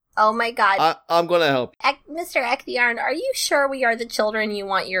you. Oh my god. I'm gonna help. Mr. Ecthiarn, are you sure we are the children you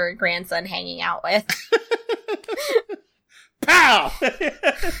want your grandson hanging out with? Pow!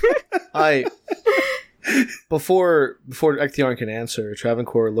 Before Ecthiarn can answer,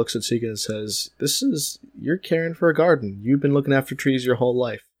 Travancore looks at Seekin and says, you're caring for a garden. You've been looking after trees your whole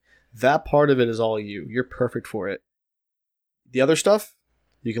life. That part of it is all you. You're perfect for it. The other stuff,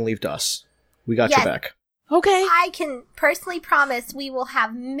 you can leave to us. We got your back. Okay. I can personally promise we will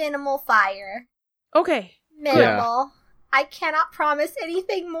have minimal fire. Okay. Minimal. I cannot promise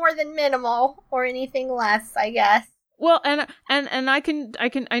anything more than minimal or anything less, I guess. Well, and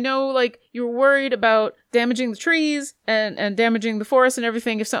I know, like, you're worried about damaging the trees and damaging the forest and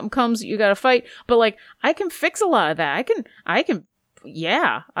everything. If something comes, you gotta fight. But, like, I can fix a lot of that.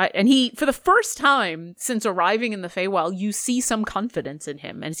 And he, for the first time since arriving in the Feywild, you see some confidence in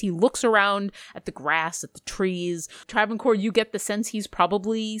him. As he looks around at the grass, at the trees, Travancore, you get the sense he's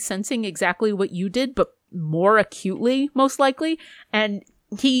probably sensing exactly what you did, but more acutely, most likely. And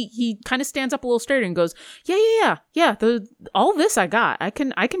he kind of stands up a little straighter and goes, yeah. All this I got. I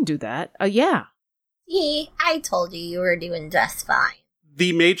can do that. Yeah. See, I told you were doing just fine.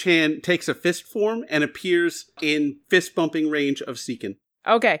 The mage hand takes a fist form and appears in fist bumping range of Seekin.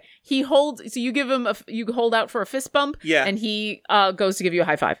 Okay. He holds, so you give him you hold out for a fist bump. Yeah. And he goes to give you a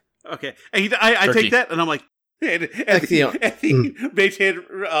high five. Okay. And I take that and I'm like, and the mage hand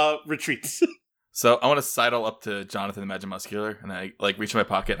retreats. So I want to sidle up to Jonathan the Magic Muscular, and I reach in my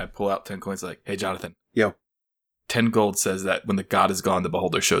pocket and I pull out 10 coins. Like, hey, Jonathan. Yo. 10 gold says that when the god is gone, the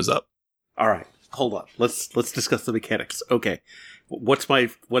beholder shows up. All right, hold on. Let's discuss the mechanics. Okay, what's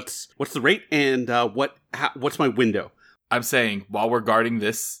the rate and what's my window? I'm saying while we're guarding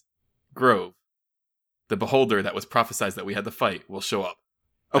this grove, the beholder that was prophesized that we had to fight will show up.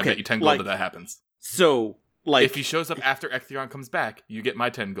 Okay, I bet you 10 gold if that happens. So. Like, if he shows up after Ecthiarn comes back, you get my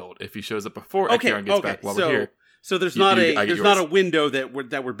 10 gold. If he shows up before Ecthiarn gets back while we're here, so there's not a window that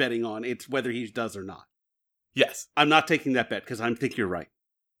we're betting on. It's whether he does or not. Yes, I'm not taking that bet because I think you're right.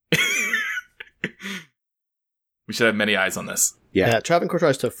 We should have many eyes on this. Yeah. Travancore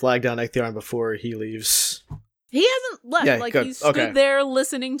tries to flag down Ecthiarn before he leaves. He hasn't left. Yeah, good. He stood there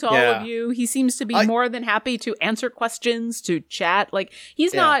listening to all of you. He seems to be more than happy to answer questions, to chat. Like,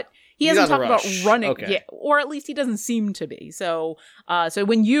 he's not. He hasn't talked about running yet, or at least he doesn't seem to be. So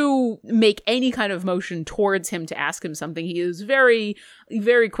when you make any kind of motion towards him to ask him something, he is very,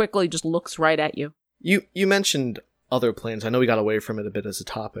 very quickly just looks right at you. You mentioned other planes. I know we got away from it a bit as a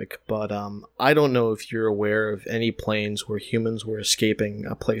topic, but I don't know if you're aware of any planes where humans were escaping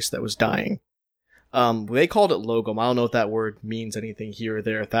a place that was dying. They called it Logom. I don't know if that word means anything here or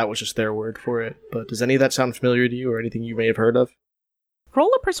there, if that was just their word for it. But does any of that sound familiar to you or anything you may have heard of? Roll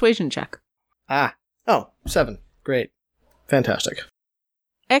a persuasion check. 7. Great. Fantastic.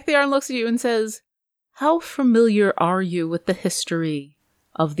 Ecthiarn looks at you and says, how familiar are you with the history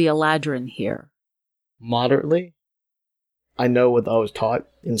of the Eladrin here? Moderately. I know what I was taught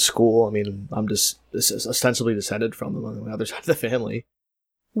in school. I mean, I'm just ostensibly descended from them on the other side of the family.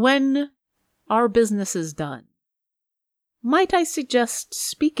 When our business is done, might I suggest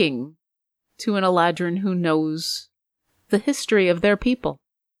speaking to an Eladrin who knows the history of their people?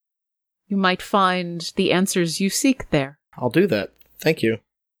 You might find the answers you seek there. I'll do that. Thank you.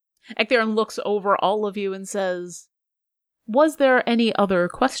 Ecthiarn looks over all of you and says, was there any other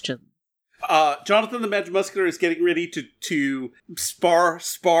question? Jonathan the Magic Muscular is getting ready to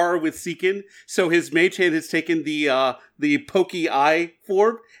spar with Seekin, so his mage hand has taken the pokey eye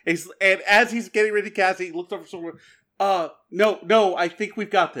form, and as he's getting ready to cast it, he looks over somewhere. No, I think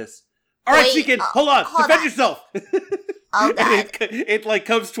we've got this. All right, Seekin, hold on, defend yourself. Oh, God. It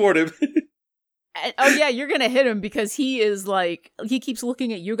comes toward him. Oh yeah, you're gonna hit him because he is he keeps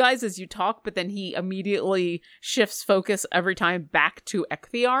looking at you guys as you talk, but then he immediately shifts focus every time back to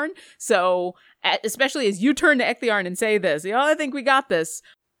Ecthiarn. So, especially as you turn to Ecthiarn and say this, I think we got this.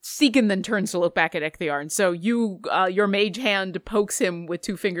 Seekin then turns to look back at Ecthiarn. So your mage hand pokes him with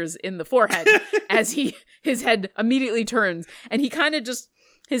 2 fingers in the forehead as his head immediately turns, and he kind of just,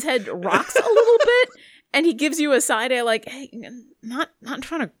 his head rocks a little bit. And he gives you a side eye like, hey, not in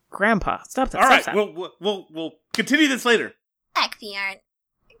front of Grandpa. Stop that. All right, we'll continue this later. Ecthiarn,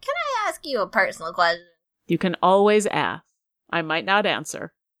 can I ask you a personal question? You can always ask. I might not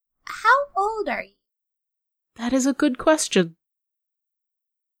answer. How old are you? That is a good question.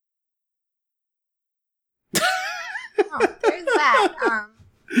 Oh, there's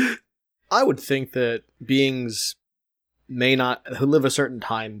that. I would think that beings who live a certain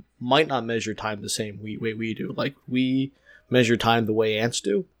time might not measure time the same way we do. Like, we measure time the way ants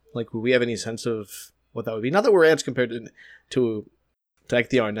do. Like, would we have any sense of what that would be? Not that we're ants compared to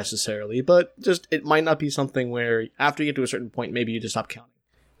Ecthionn necessarily, but just it might not be something where after you get to a certain point, maybe you just stop counting.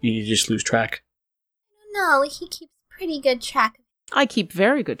 You just lose track. No, he keeps pretty good track. I keep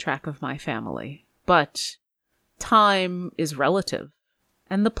very good track of my family, but time is relative,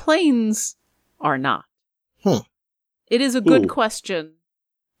 and the planes are not. It is a good question,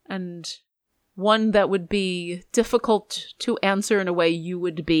 and one that would be difficult to answer in a way you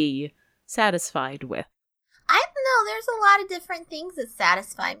would be satisfied with. I don't know, there's a lot of different things that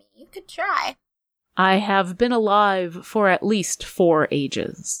satisfy me. You could try. I have been alive for at least 4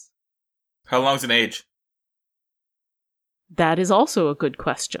 ages. How long's an age? That is also a good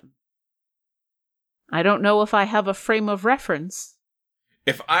question. I don't know if I have a frame of reference.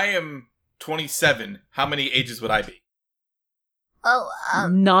 If I am 27, how many ages would I be? Oh,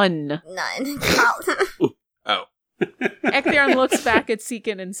 None. None. Oh. Ecthionn looks back at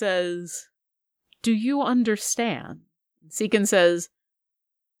Seekin and says, "Do you understand?" Seekin says,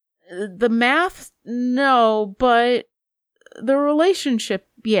 "The math? No, but the relationship,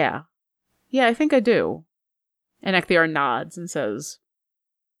 yeah. Yeah, I think I do." And Ecthionn nods and says,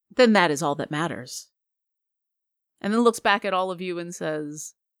 "Then that is all that matters." And then looks back at all of you and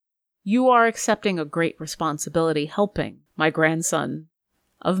says, "You are accepting a great responsibility helping my grandson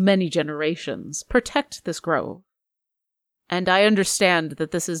of many generations protect this grove. And I understand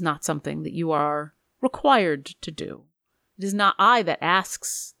that this is not something that you are required to do. It is not I that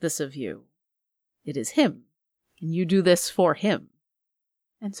asks this of you. It is him, and you do this for him.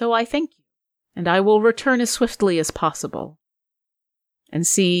 And so I thank you, and I will return as swiftly as possible and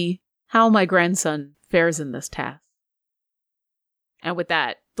see how my grandson fares in this task." And with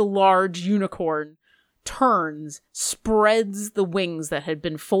that, the large unicorn turns, spreads the wings that had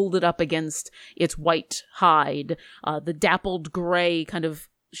been folded up against its white hide, the dappled gray kind of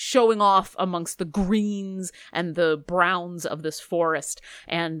showing off amongst the greens and the browns of this forest,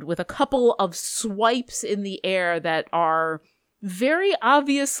 and with a couple of swipes in the air that are very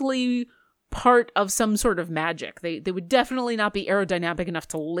obviously part of some sort of magic. They would definitely not be aerodynamic enough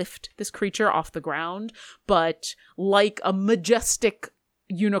to lift this creature off the ground, but like a majestic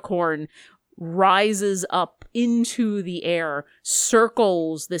unicorn, rises up into the air,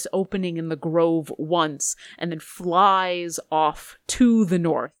 circles this opening in the grove once, and then flies off to the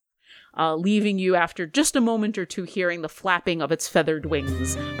north, leaving you after just a moment or two hearing the flapping of its feathered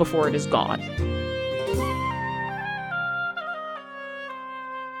wings before it is gone.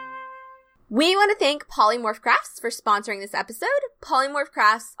 We want to thank Polymorph Crafts for sponsoring this episode. Polymorph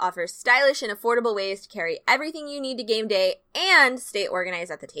Crafts offers stylish and affordable ways to carry everything you need to game day and stay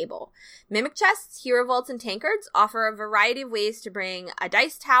organized at the table. Mimic chests, hero vaults, and tankards offer a variety of ways to bring a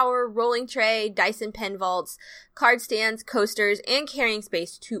dice tower, rolling tray, dice and pen vaults, card stands, coasters, and carrying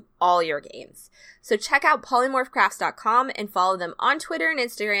space to all your games. So check out polymorphcrafts.com and follow them on Twitter and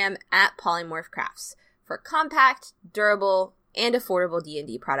Instagram at polymorphcrafts for compact, durable, and affordable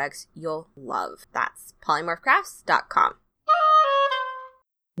D&D products you'll love. That's polymorphcrafts.com.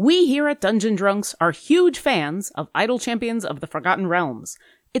 We here at Dungeon Drunks are huge fans of Idle Champions of the Forgotten Realms.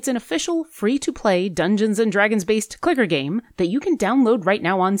 It's an official, free-to-play Dungeons & Dragons-based clicker game that you can download right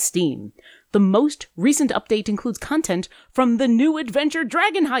now on Steam. The most recent update includes content from the new adventure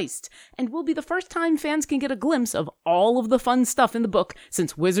Dragon Heist, and will be the first time fans can get a glimpse of all of the fun stuff in the book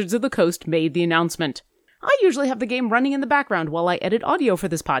since Wizards of the Coast made the announcement. I usually have the game running in the background while I edit audio for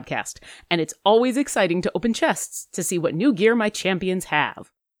this podcast, and it's always exciting to open chests to see what new gear my champions have.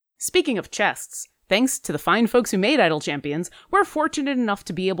 Speaking of chests, thanks to the fine folks who made Idle Champions, we're fortunate enough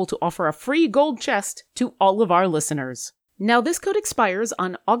to be able to offer a free gold chest to all of our listeners. Now, this code expires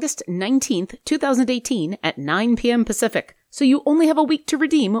on August 19th, 2018 at 9 p.m. Pacific, so you only have a week to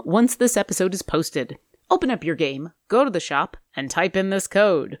redeem once this episode is posted. Open up your game, go to the shop, and type in this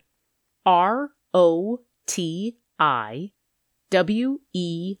code. ROTIWERESPEKROSY.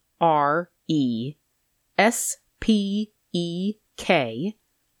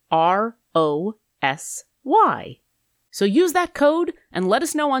 So use that code and let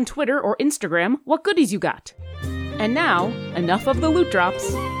us know on Twitter or Instagram what goodies you got. And now, enough of the loot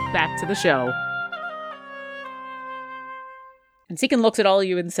drops. Back to the show. And Seekin looks at all of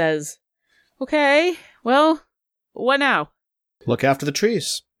you and says, "Okay, well, what now?" Look after the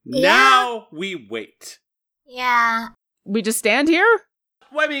trees. Now we wait. Yeah. We just stand here?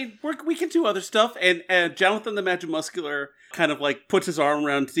 Well, I mean, we can do other stuff, and Jonathan the Magimuscular kind of like puts his arm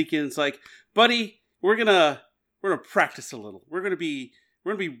around Zeke and is like, "Buddy, we're gonna practice a little. We're gonna be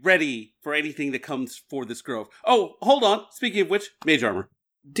We're going to be ready for anything that comes for this grove. Oh, hold on. Speaking of which, mage armor.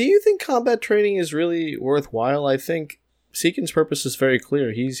 Do you think combat training is really worthwhile? I think Seekin's purpose is very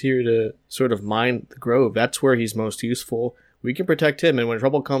clear. He's here to sort of mine the grove. That's where he's most useful. We can protect him, and when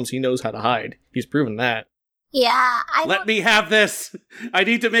trouble comes, he knows how to hide. He's proven that. Yeah, Let me have this. I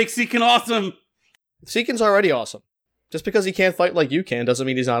need to make Seekin awesome. Seekin's already awesome. Just because he can't fight like you can doesn't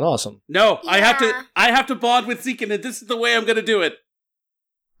mean he's not awesome. No, Yeah. I have to bond with Seekin, and this is the way I'm going to do it.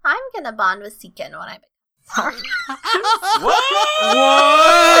 I'm gonna bond with Seekin when I sorry. What?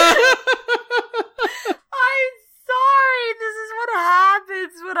 I'm sorry. This is what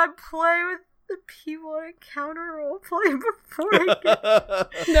happens when I play with the people I encounter roleplay before I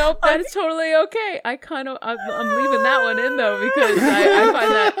get. Nope, that is totally okay. I'm leaving that one in though because I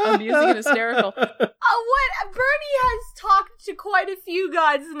find that amusing and hysterical. What? Bernie has talked to quite a few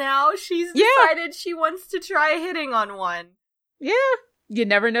gods now. She's Yeah. decided she wants to try hitting on one. Yeah, you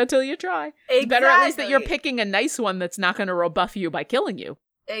never know till you try. It's better at least that you're Exactly. picking a nice one that's not going to rebuff you by killing you.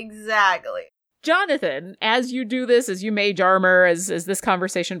 Exactly. Jonathan, as you do this, as you mage armor, as this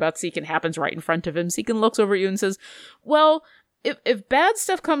conversation about Seekin happens right in front of him, Seekin looks over at you and says, well, if bad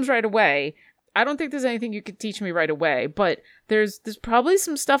stuff comes right away, I don't think there's anything you could teach me right away, but there's probably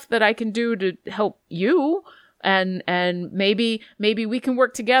some stuff that I can do to help you, and maybe we can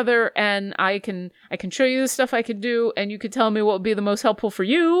work together, and I can show you the stuff I can do, and you could tell me what would be the most helpful for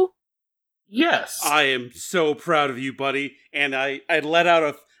you. Yes. I am so proud of you, buddy. And I let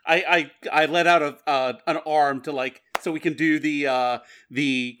out an arm to so we can do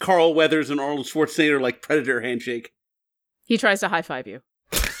the Carl Weathers and Arnold Schwarzenegger Predator handshake. He tries to high five you.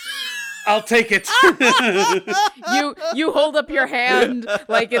 I'll take it. You hold up your hand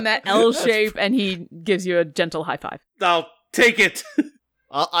in that L shape, and he gives you a gentle high five. I'll take it.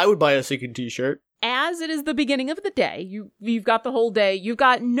 I would buy a Seekin t-shirt. As it is the beginning of the day, you've got the whole day. You've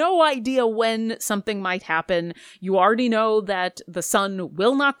got no idea when something might happen. You already know that the sun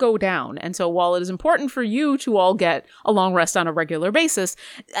will not go down. And so while it is important for you to all get a long rest on a regular basis,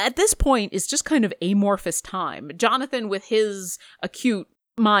 at this point, it's just kind of amorphous time. Jonathan, with his acute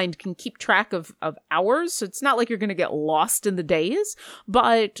mind, can keep track of hours. So it's not like you're going to get lost in the days,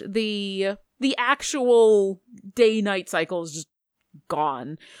 but the actual day-night cycle is just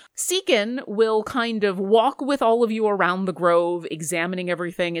gone. Seekin will kind of walk with all of you around the grove, examining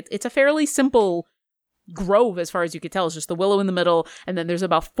everything. It's a fairly simple grove as far as you could tell. It's just the willow in the middle, and then there's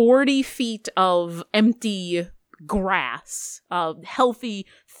about 40 feet of empty grass, healthy,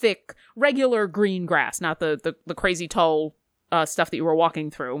 thick, regular green grass, not the crazy tall stuff that you were walking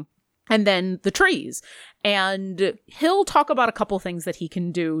through. And then the trees. And he'll talk about a couple things that he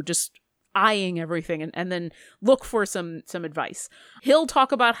can do, just eyeing everything, and then look for some advice. He'll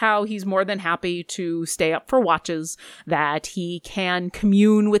talk about how he's more than happy to stay up for watches, that he can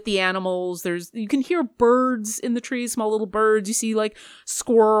commune with the animals. You can hear birds in the trees, small little birds. You see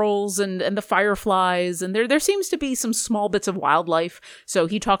squirrels and the fireflies, and there seems to be some small bits of wildlife. So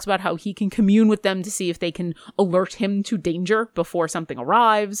he talks about how he can commune with them to see if they can alert him to danger before something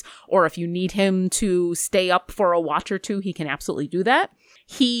arrives, or if you need him to stay up for a watch or two, he can absolutely do that.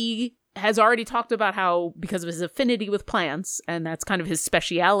 He has already talked about how, because of his affinity with plants, and that's kind of his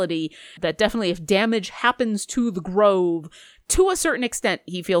speciality, that definitely if damage happens to the grove, to a certain extent,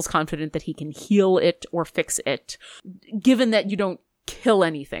 he feels confident that he can heal it or fix it, given that you don't kill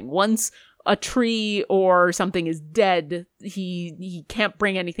anything. Once a tree or something is dead, he can't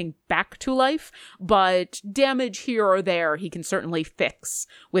bring anything back to life, but damage here or there he can certainly fix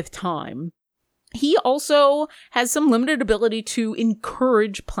with time. He also has some limited ability to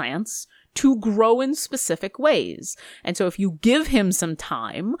encourage plants to grow in specific ways. And so if you give him some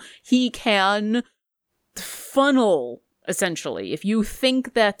time, he can funnel, essentially. If you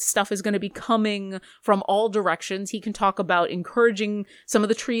think that stuff is going to be coming from all directions, he can talk about encouraging some of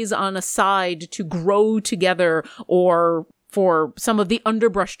the trees on a side to grow together, or for some of the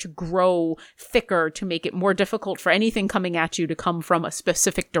underbrush to grow thicker to make it more difficult for anything coming at you to come from a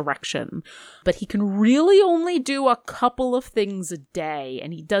specific direction. But he can really only do a couple of things a day,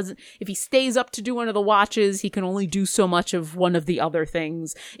 and if he stays up to do one of the watches, he can only do so much of one of the other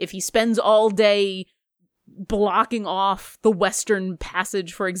things. If he spends all day blocking off the Western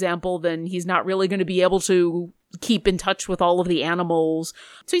Passage, for example, then he's not really going to be able to keep in touch with all of the animals.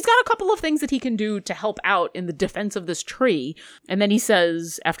 So he's got a couple of things that he can do to help out in the defense of this tree. And then he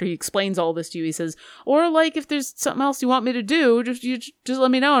says, after he explains all this to you, he says, or if there's something else you want me to do, just let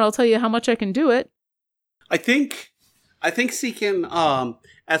me know and I'll tell you how much I can do it. I think Seekin,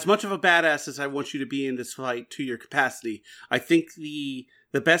 as much of a badass as I want you to be in this fight to your capacity, I think the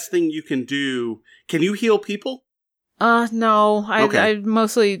best thing you can do, can you heal people? No. Okay. I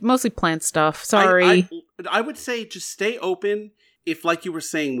mostly plant stuff. Sorry. I would say just stay open. If, like you were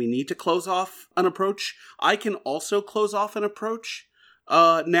saying, we need to close off an approach, I can also close off an approach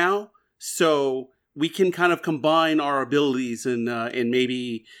now, so we can kind of combine our abilities and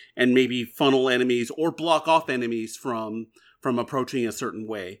maybe funnel enemies or block off enemies from approaching a certain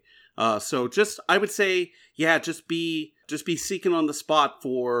way. So I would say, yeah, just be seeking on the spot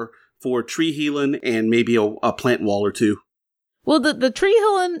for tree healing and maybe a plant wall or two. Well, the tree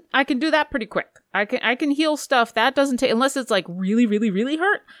healing, I can do that pretty quick. I can heal stuff. That doesn't take, unless it's like really, really, really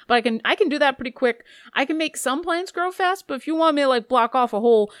hurt. But I can do that pretty quick. I can make some plants grow fast, but if you want me to like block off a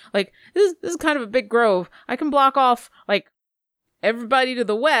whole, like this is kind of a big grove. I can block off like everybody to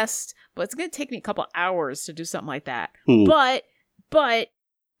the west, but it's gonna take me a couple hours to do something like that. But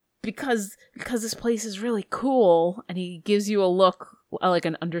because this place is really cool, and he gives you a look, like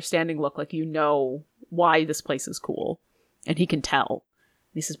an understanding look, like you know why this place is cool, and he can tell.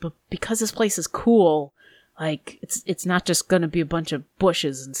 And he says, but because this place is cool, like it's not just gonna be a bunch of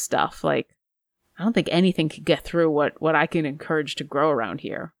bushes and stuff. Like I don't think anything could get through what I can encourage to grow around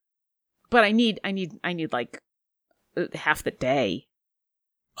here. But I need like half the day.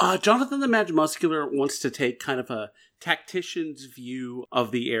 Jonathan the Mad Muscular wants to take kind of a tactician's view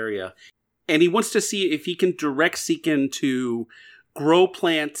of the area. And he wants to see if he can direct Seekin to grow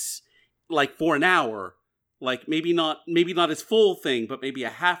plants like for an hour. Like maybe not his full thing, but maybe a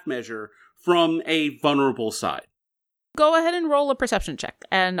half measure from a vulnerable side. Go ahead and roll a perception check,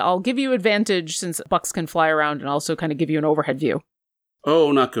 and I'll give you advantage since Bucks can fly around and also kind of give you an overhead view.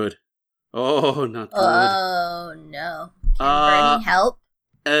 Oh, not good. Oh, not good. Oh, no. Can Bernie help?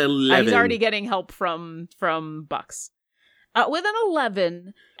 11. He's already getting help from Bucks. With an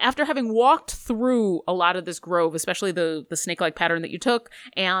 11, after having walked through a lot of this grove, especially the snake-like pattern that you took,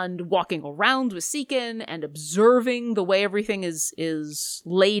 and walking around with Seekin and observing the way everything is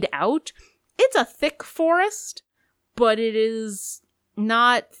laid out, it's a thick forest, but it is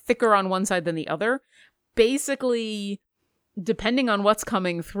not thicker on one side than the other. Basically, depending on what's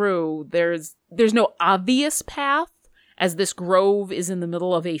coming through, there's no obvious path, as this grove is in the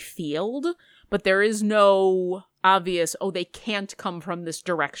middle of a field, but there is no obvious, they can't come from this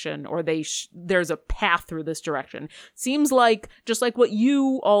direction, or there's a path through this direction. Seems like, just like what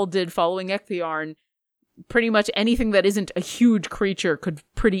you all did following Ecthiarn, pretty much anything that isn't a huge creature could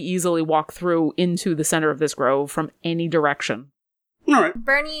pretty easily walk through into the center of this grove from any direction. All right.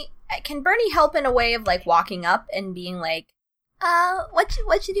 Can Bernie help in a way of like walking up and being like,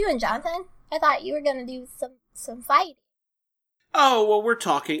 what you doing, Jonathan? I thought you were gonna do some fighting. Oh, well, we're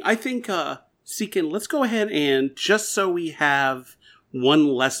talking. I think, Seekin, let's go ahead and, just so we have one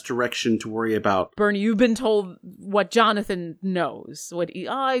less direction to worry about. Bernie, you've been told what Jonathan knows.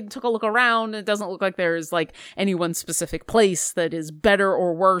 I took a look around. It doesn't look like there's like any one specific place that is better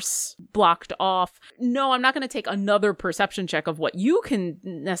or worse blocked off. No, I'm not going to take another perception check of what you can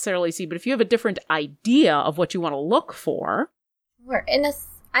necessarily see, but if you have a different idea of what you want to look for. We're in a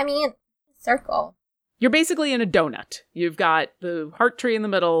circle. You're basically in a donut. You've got the heart tree in the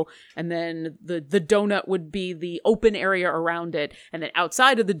middle, and then the donut would be the open area around it, and then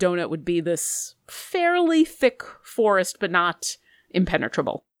outside of the donut would be this fairly thick forest, but not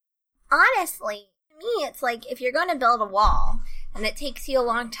impenetrable. Honestly, to me, it's like if you're going to build a wall, and it takes you a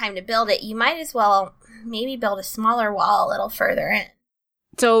long time to build it, you might as well maybe build a smaller wall a little further in.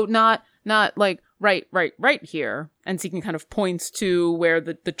 So not like right here. And Seekin kind of points to where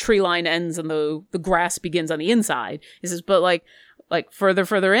the tree line ends and the grass begins on the inside. He says, but like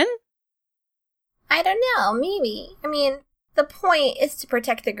further in? I don't know, maybe. I mean, the point is to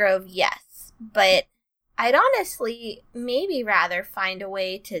protect the grove, yes. But I'd honestly maybe rather find a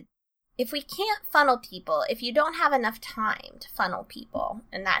way to, if we can't funnel people, if you don't have enough time to funnel people,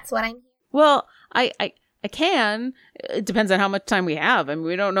 and that's what I'm... Well, I can. It depends on how much time we have. I mean,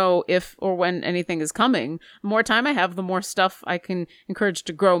 we don't know if or when anything is coming. The more time I have, the more stuff I can encourage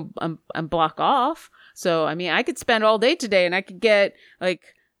to grow and block off. So, I mean, I could spend all day today and I could get like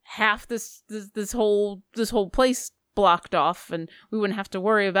half this whole place blocked off, and we wouldn't have to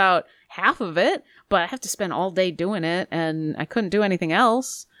worry about half of it. But I have to spend all day doing it, and I couldn't do anything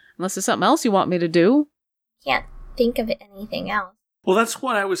else unless there's something else you want me to do. Can't think of anything else. Well, that's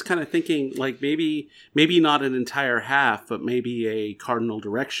what I was kind of thinking, like maybe not an entire half, but maybe a cardinal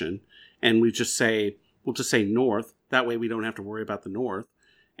direction. And we'll just say north. That way we don't have to worry about the north.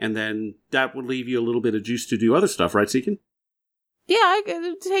 And then that would leave you a little bit of juice to do other stuff, right, Seekin? Yeah,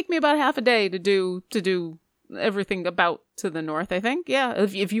 it'd take me about half a day to do everything about to the north, I think. Yeah,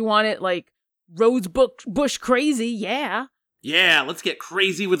 if you want it like rose bush crazy, yeah. Yeah, let's get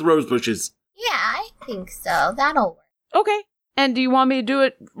crazy with rose bushes. Yeah, I think so. That'll work. Okay. And do you want me to do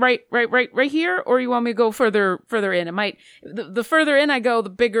it right here, or you want me to go further in? It might the further in I go, the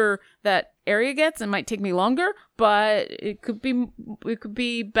bigger that area gets. It might take me longer, but it could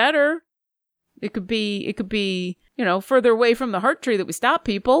be better. It could be further away from the heart tree that we stop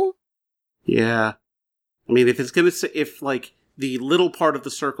people. Yeah, I mean, if like the little part of the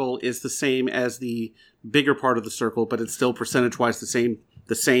circle is the same as the bigger part of the circle, but it's still percentage-wise the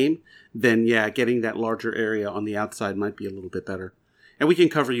same, then yeah, getting that larger area on the outside might be a little bit better. And we can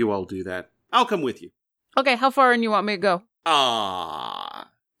cover you all do that. I'll come with you. Okay, how far in you want me to go? How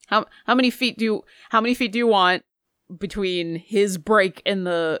many feet do you want between his break and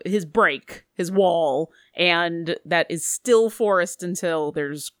his wall, and that is still forest until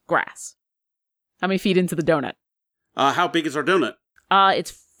there's grass? How many feet into the donut? How big is our donut?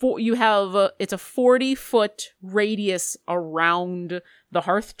 It's a 40-foot radius around the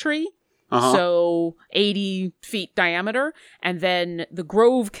hearth tree. Uh-huh. So 80 feet diameter, and then the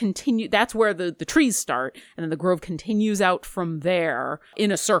grove that's where the trees start, and then the grove continues out from there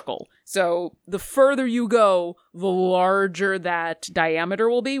in a circle. So the further you go, the larger that diameter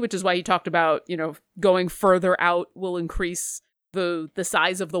will be, which is why he talked about, going further out will increase the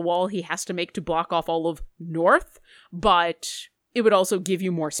size of the wall he has to make to block off all of north, but it would also give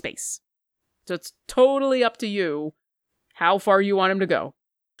you more space. So it's totally up to you how far you want him to go.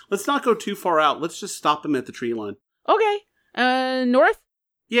 Let's not go too far out. Let's just stop him at the tree line. Okay. North?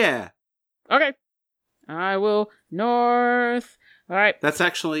 Yeah. Okay. I will north. All right. That's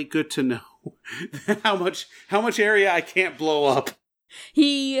actually good to know. how much area I can't blow up.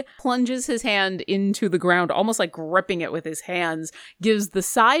 He plunges his hand into the ground, almost like gripping it with his hands, gives the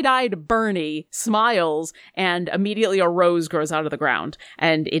side-eyed Bernie, smiles, and immediately a rose grows out of the ground,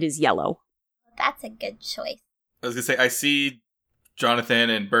 and it is yellow. That's a good choice. I was going to say, I see Jonathan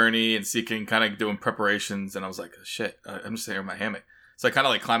and Bernie and Seeking kind of doing preparations, and I was like, shit, I'm just sitting here in my hammock. So I kind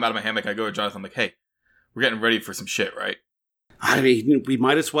of like climb out of my hammock, I go to Jonathan, I'm like, hey, we're getting ready for some shit, right? I mean, we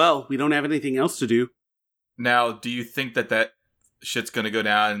might as well. We don't have anything else to do. Now, do you think that shit's going to go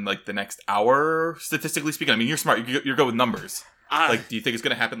down in like the next hour, statistically speaking? I mean, you're smart, you're good with numbers. Like, do you think it's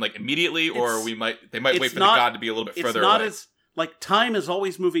going to happen like immediately, or they might wait for the god to be a little bit further away? It's not like, time is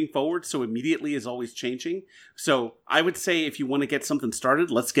always moving forward, so immediately is always changing. So I would say if you want to get something started,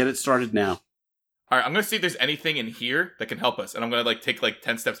 let's get it started now. All right, I'm going to see if there's anything in here that can help us, and I'm going to like take like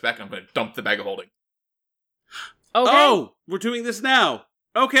 10 steps back, and I'm going to dump the bag of holding. Okay. Oh, we're doing this now.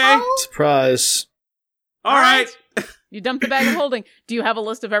 Okay. Surprise. All right. You dump the bag of holding. Do you have a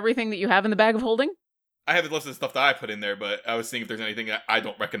list of everything that you have in the bag of holding? I have a list of stuff that I put in there, but I was seeing if there's anything that I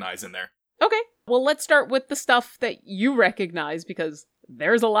don't recognize in there. Okay. Well, let's start with the stuff that you recognize, because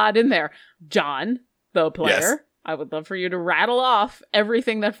there's a lot in there. John, the player, yes. I would love for you to rattle off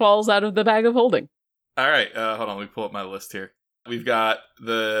everything that falls out of the bag of holding. All right. Hold on. Let me pull up my list here. We've got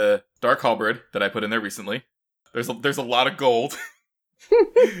the Dark Halberd that I put in there recently. There's a lot of gold.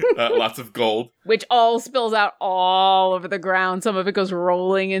 Lots of gold. Which all spills out all over the ground. Some of it goes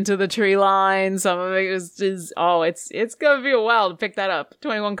rolling into the tree line. Some of it is it's gonna be a while to pick that up.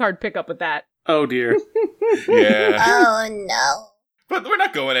 21 card pickup with that. Oh dear. Yeah. Oh no. But we're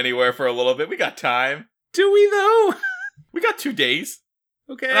not going anywhere for a little bit. We got time. Do we though? We got 2 days.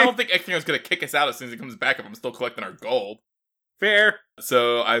 Okay. And I don't think Ekthyr's gonna kick us out as soon as he comes back if I'm still collecting our gold. Fair.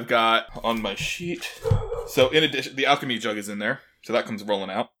 So I've got on my sheet. So in addition, the alchemy jug is in there. So that comes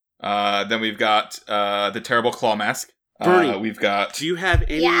rolling out. Then we've got the terrible claw mask. Bernie, we've got. Do you have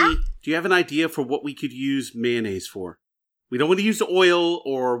any? Yeah? Do you have an idea for what we could use mayonnaise for? We don't want to use oil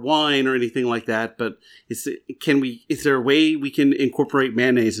or wine or anything like that, but is there a way we can incorporate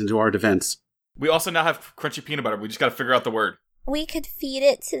mayonnaise into our defense? We also now have crunchy peanut butter. We just got to figure out the word. We could feed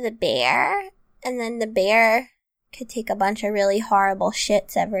it to the bear, and then the bear could take a bunch of really horrible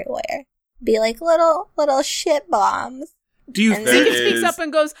shits everywhere. Be like little shit bombs. Do you And think Seekin speaks up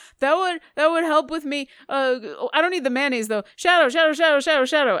and goes, that would help with me. I don't need the mayonnaise though. Shadow.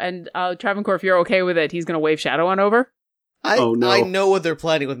 And Travancore, if you're okay with it, he's gonna wave Shadow on over. Oh, no. I know what they're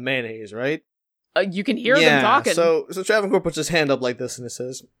planning with mayonnaise, right? You can hear them talking. So Travancore puts his hand up like this and it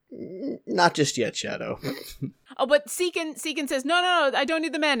says, "Not just yet, Shadow." Oh, but Seekin says, no, I don't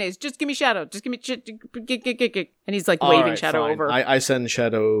need the mayonnaise. Just give me Shadow. Just give me and he's like waving All right, Shadow fine. over. I send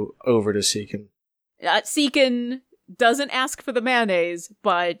Shadow over to Seekin. Seekin doesn't ask for the mayonnaise,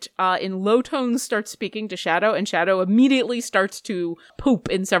 but in low tones starts speaking to Shadow, and Shadow immediately starts to poop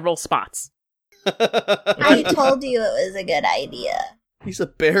in several spots. I told you it was a good idea. He's a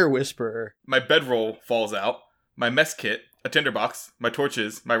bear whisperer. My bedroll falls out. My mess kit, a tinderbox, my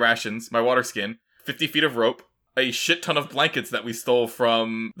torches, my rations, my water skin, 50 feet of rope, a shit ton of blankets that we stole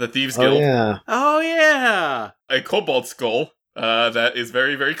from the Thieves Oh, Guild. yeah. Oh yeah. A kobold skull that is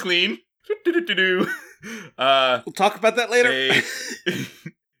very, very clean. We'll talk about that later.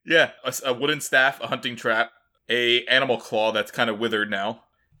 A wooden staff, a hunting trap, a animal claw that's kind of withered now.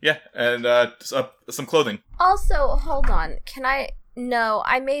 Yeah, and some clothing. Also, hold on. No,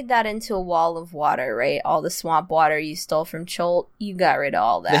 I made that into a wall of water, right? All the swamp water you stole from Cholt, you got rid of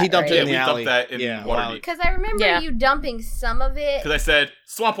all that. Yeah, he dumped right? it in we the alley. dumped that in Waterdeep. Because I remember you dumping some of it. Because I said,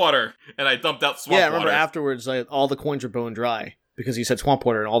 swamp water, and I dumped out swamp Yeah, I water. remember afterwards, like, all the coins were bone dry because he said swamp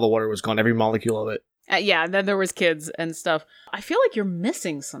water and all the water was gone, every molecule of it. Yeah, and then there was kids and stuff. I feel like you're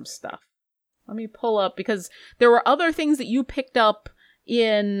missing some stuff. Let me pull up, because there were other things that you picked up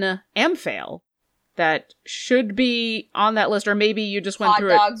in Amphail that should be on that list, or maybe you just went Hot through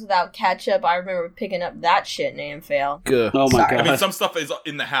dogs without ketchup. I remember picking up that shit in Amphail. Good. Oh my Sorry. god. I mean, some stuff is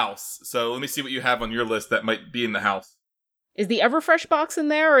in the house, so let me see what you have on your list that might be in the house. Is the Everfresh box in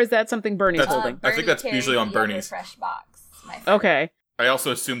there, or is that something Bernie's That's- holding? I think that's Bernie usually on carried the Bernie's. Fresh box. My friend. Okay. I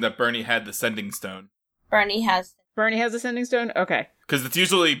also assume that Bernie had the sending stone. Bernie has. Bernie has a sending stone? Okay. Because it's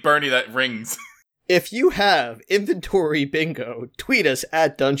usually Bernie that rings. If you have inventory bingo, tweet us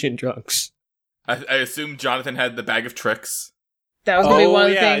at Dungeon Drunks. I assume Jonathan had the bag of tricks. That was going to be one of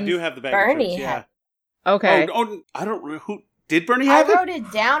the yeah, things. I do have the bag Bernie of tricks, yeah. had- Okay. I don't know who did Bernie I have it? wrote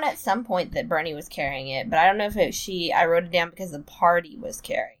it down at some point that Bernie was carrying it, but I don't know if I wrote it down because the party was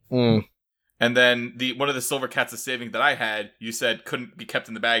carrying. And then one of the silver cats of saving that I had, you said couldn't be kept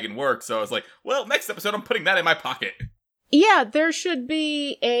in the bag and work. So I was like, well, next episode I'm putting that in my pocket. Yeah, there should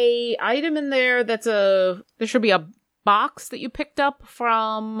be a item in there there should be a box that you picked up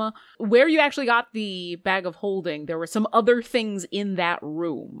from where you actually got the bag of holding. There were some other things in that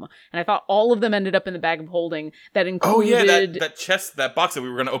room, and I thought all of them ended up in the bag of holding that included... Oh yeah, that chest, that box that we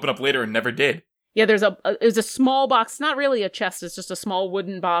were going to open up later and never did. Yeah, there's a small box, not really a chest, it's just a small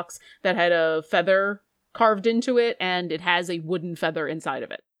wooden box that had a feather carved into it, and it has a wooden feather inside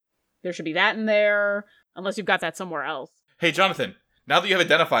of it. There should be that in there, unless you've got that somewhere else. Hey, Jonathan, now that you have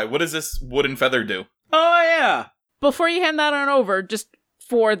identified, what does this wooden feather do? Oh yeah. Before you hand that on over, just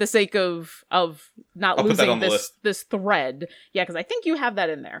for the sake of not I'll put that on losing the list. this thread, yeah, because I think you have that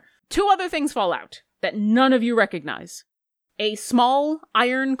in there. 2 other things fall out that none of you recognize. A small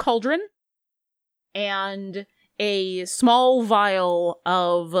iron cauldron and a small vial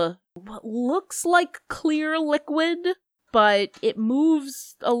of what looks like clear liquid, but it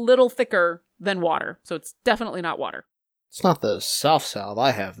moves a little thicker than water, so it's definitely not water. It's not the South South.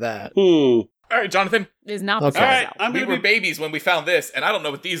 I have that. All right, Jonathan. It is not Okay. the All right, South. I'm We gonna were be babies when we found this, and I don't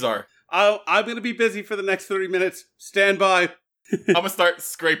know what these are. I'm gonna be busy for the next 30 minutes. Stand by. I'm going to start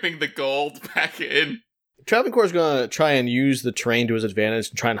scraping the gold back in. Travancore's gonna try and use the terrain to his advantage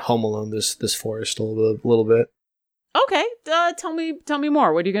and try and home alone this forest a little bit. Okay, tell me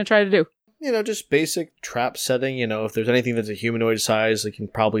more. What are you going to try to do? You know, just basic trap setting. You know, if there's anything that's a humanoid size, they can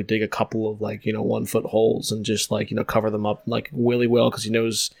probably dig a couple of 1 foot holes and just cover them up really well, because he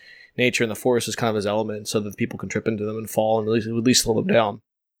knows nature and the forest is kind of his element, so that people can trip into them and fall and at least slow them down.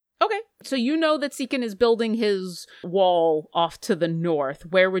 Okay, so you know that Seekin is building his wall off to the north.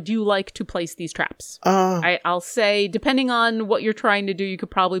 Where would you like to place these traps? I'll say, depending on what you're trying to do, you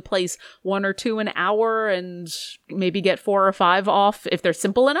could probably place 1 or 2 an hour and maybe get 4 or 5 off if they're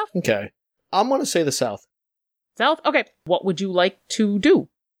simple enough. Okay, I'm gonna say the south. South? Okay, what would you like to do?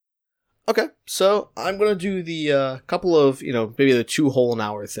 Okay, so I'm gonna do the couple of maybe the 2 hole an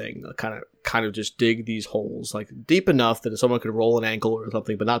hour thing. Kind of just dig these holes deep enough that someone could roll an ankle or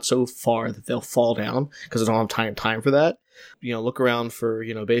something, but not so far that they'll fall down, because I don't have time for that. Look around for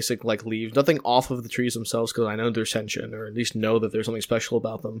basic leaves, nothing off of the trees themselves, because I know they're sentient, or at least know that there's something special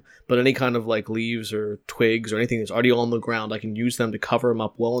about them. But any kind of leaves or twigs or anything that's already on the ground, I can use them to cover them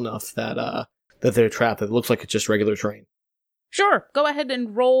up well enough that they're trapped. That it looks like it's just regular terrain. Sure, go ahead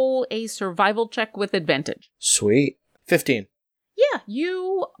and roll a survival check with advantage. Sweet. 15. Yeah,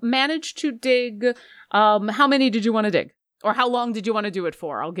 you managed to dig. How many did you want to dig? Or how long did you want to do it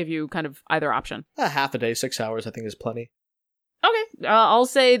for? I'll give you kind of either option. Half a day, 6 hours, I think is plenty. Okay, I'll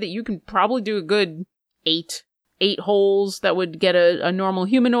say that you can probably do a good 8 holes that would get a normal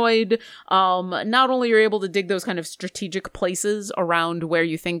humanoid. Not only are you able to dig those kind of strategic places around where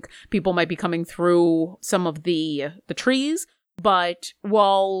you think people might be coming through some of the trees, but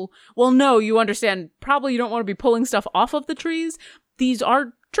no, you understand, probably you don't want to be pulling stuff off of the trees. These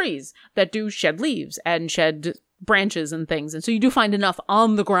are trees that do shed leaves and shed branches and things, and so you do find enough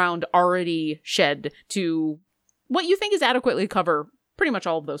on the ground already shed to what you think is adequately cover pretty much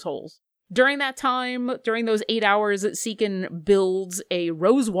all of those holes. During that time, during those 8 hours, Seekin builds a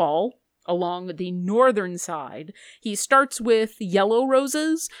rose wall along the northern side. He starts with yellow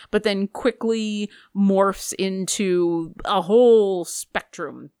roses, but then quickly morphs into a whole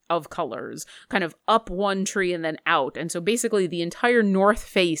spectrum of colors, kind of up one tree and then out. And so basically the entire north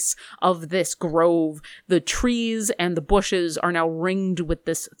face of this grove, the trees and the bushes are now ringed with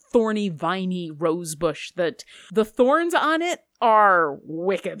this thorny, viney rose bush that the thorns on it are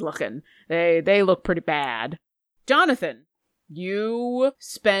wicked looking. They look pretty bad. Jonathan, you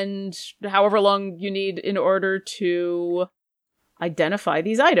spend however long you need in order to identify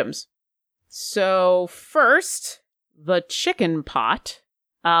these items. So first, the chicken pot.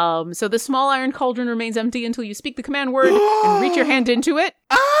 So the small iron cauldron remains empty until you speak the command word and reach your hand into it.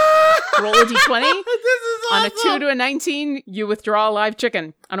 Roll a d20. This is awesome. On a 2 to a 19, you withdraw a live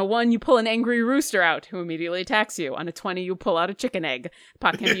chicken. On a 1, you pull an angry rooster out, who immediately attacks you. On a 20, you pull out a chicken egg. The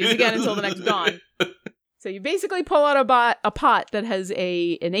pot can't be used again until the next dawn. So you basically pull out a pot that has an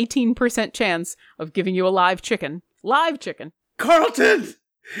 18% chance of giving you a live chicken. Live chicken. Carlton!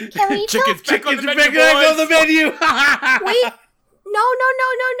 Can we Chicken's back on the menu, back on the boys. menu! Wait. No.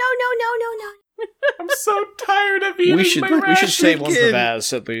 I'm so tired of eating We should my save one for chicken.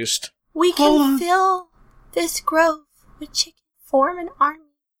 Vaz at least. We Hold can on. fill this grove with chicken. Form an army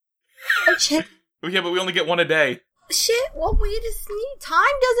of chicken. Yeah, but we only get one a day. Shit, well, we just need... Time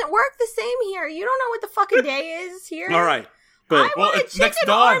doesn't work the same here. You don't know what the fuck a day is here. All right, but I want a it's next chicken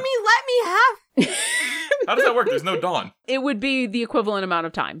dawn. army. Let me have... How does that work? There's no dawn. It would be the equivalent amount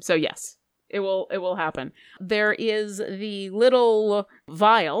of time. So yes, it will happen. There is the little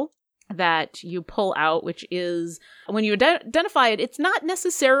vial that you pull out, which is, when you identify it, it's not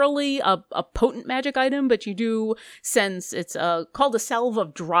necessarily a potent magic item, but you do sense it's called a salve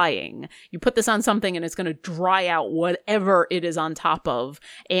of drying. You put this on something and it's going to dry out whatever it is on top of,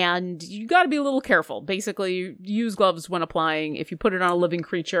 and you got to be a little careful. Basically, use gloves when applying. If you put it on a living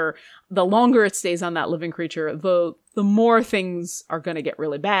creature, the longer it stays on that living creature, the more things are going to get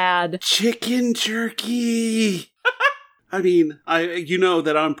really bad. chicken jerky! I mean, you know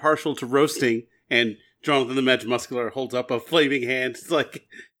that I'm partial to roasting, and Jonathan the Mad Muscular holds up a flaming hand. It's like,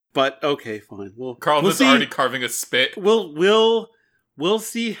 but okay, fine. Carlton's we'll see. already carving a spit. We'll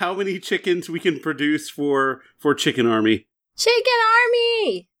see how many chickens we can produce for Chicken Army. Chicken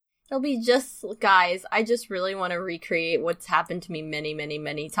army! It'll be just... Guys, I just really want to recreate what's happened to me many, many,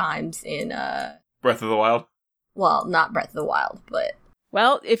 many times in, Breath of the Wild. well, not Breath of the Wild, but...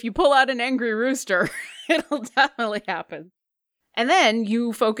 Well, if you pull out an angry rooster, it'll definitely happen. And then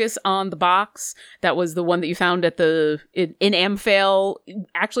you focus on the box. That was the one that you found at in Amphail,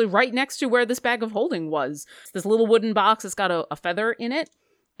 actually right next to where this bag of holding was. It's this little wooden box. It's got a feather in it.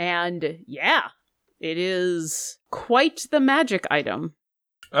 And yeah, it is quite the magic item.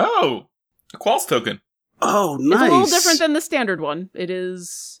 Oh, a Qualls token. Oh, nice. It's a little different than the standard one. It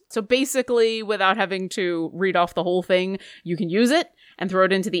is... So basically, without having to read off the whole thing, you can use it and throw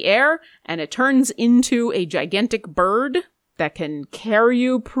it into the air, and it turns into a gigantic bird that can carry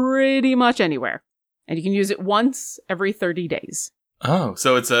you pretty much anywhere. And you can use it once every 30 days. Oh,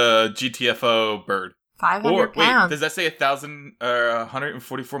 so it's a GTFO bird. 500 Or, wait, pounds. does that say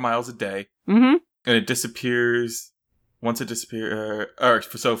 144 miles a day? Mm-hmm. And it disappears once it disappears,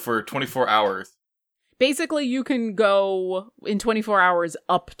 so for 24 hours. Basically, you can go in 24 hours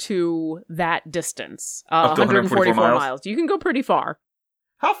up to that distance. Up to 144 miles? You can go pretty far.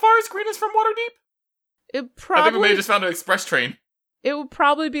 How far is Greenest from Waterdeep? It I think we probably may have just found an express train. it would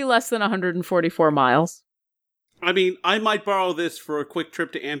probably be less than 144 miles. I mean, I might borrow this for a quick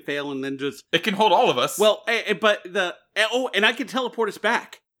trip to Amphail and then just... It can hold all of us. Well, but and I can teleport us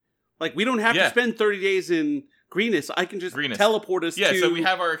back. Like, we don't have to spend 30 days in Greenest. I can just teleport us to... Yeah, so we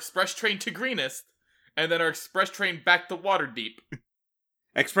have our express train to Greenest, and then our express train back to Waterdeep.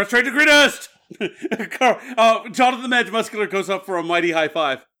 Express train to Greenest! Jonathan the Mad Muscular goes up for a mighty high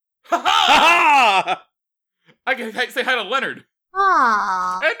five. Ha Ha! I can say hi to Leonard.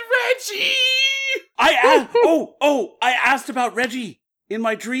 Aww. And Reggie! I asked about Reggie in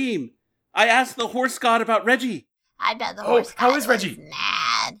my dream. I asked the horse god about Reggie. I bet the Oh, horse how guy is Reggie? was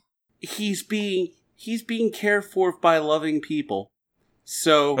mad. He's being cared for by loving people.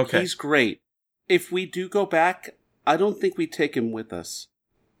 So he's great. If we do go back, I don't think we take him with us.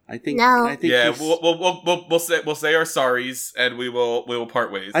 I think Yeah, he's- we'll say our sorries, and we will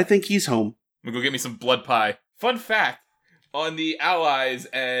part ways. I think he's home. We'll go get me some blood pie. Fun fact, on the allies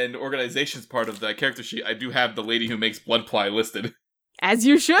and organizations part of the character sheet, I do have the lady who makes blood pie listed. As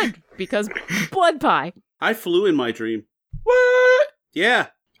you should, because blood pie. I flew in my dream. What? Yeah,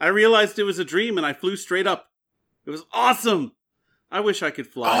 I realized it was a dream and I flew straight up. It was awesome. I wish I could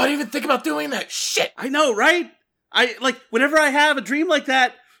Oh, fly. I didn't even think about doing that. Shit. I know, right? Whenever I have a dream like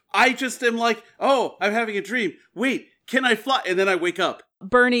that, I just am like, oh, I'm having a dream. Wait, can I fly? And then I wake up.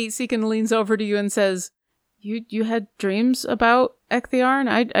 Bernie Seekin leans over to you and says, You had dreams about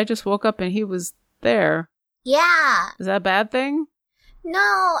Ecthiarn? I just woke up and he was there. Yeah. Is that a bad thing? No,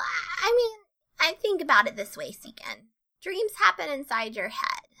 I mean, I think about it this way, Seekin. Dreams happen inside your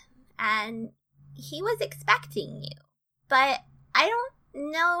head, and he was expecting you. But I don't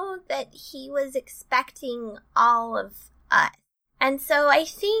know that he was expecting all of us. And so I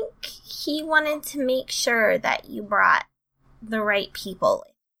think he wanted to make sure that you brought the right people.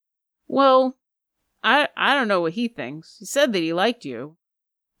 Well, I don't know what he thinks. He said that he liked you.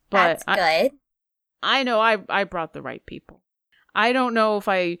 But That's good. I know I brought the right people. I don't know if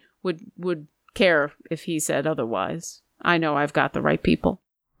I would care if he said otherwise. I know I've got the right people.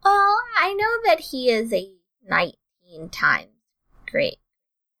 Well, I know that he is a 19 times great.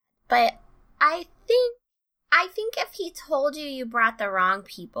 But I think if he told you brought the wrong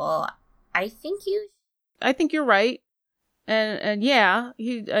people, I think you're right. And yeah,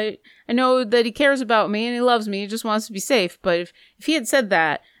 I know that he cares about me and he loves me. He just wants to be safe. But if he had said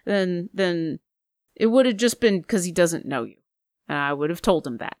that, then it would have just been because he doesn't know you. And I would have told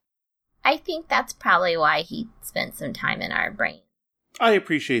him that. I think that's probably why he spent some time in our brain. I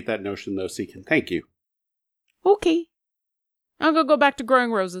appreciate that notion, though, Seekin. Thank you. Okay. I'm gonna go back to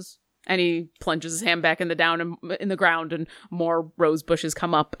growing roses. And he plunges his hand back in the ground, and more rose bushes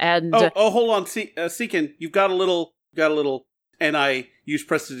come up. And hold on, Seekin, you've got a little, and I use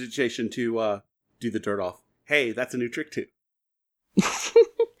prestidigitation to do the dirt off. Hey, that's a new trick too.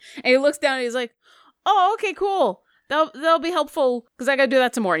 And he looks down and he's like, "Oh, okay, cool. That'll be helpful because I gotta do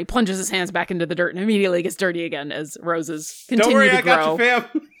that some more." And he plunges his hands back into the dirt and immediately gets dirty again as roses continue Don't worry, to grow. I got you, fam.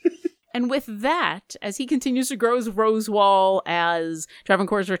 And with that, as he continues to grow his rose wall, as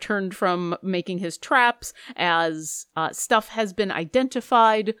Travancore's returned from making his traps, as stuff has been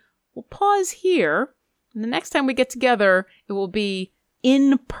identified, we'll pause here. And the next time we get together, it will be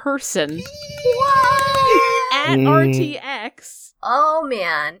in person at RTX. Oh,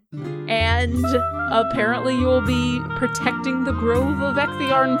 man. And apparently you will be protecting the Grove of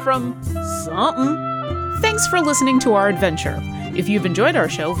Ecthiarn from something. Thanks for listening to our adventure. If you've enjoyed our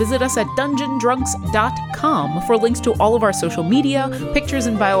show, visit us at dungeondrunks.com for links to all of our social media, pictures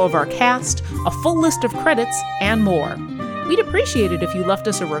and bio of our cast, a full list of credits, and more. We'd appreciate it if you left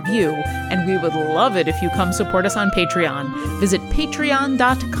us a review, and we would love it if you come support us on Patreon. Visit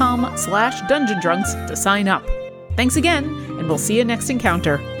patreon.com/dungeondrunks to sign up. Thanks again, and we'll see you next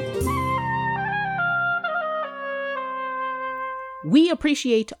encounter. We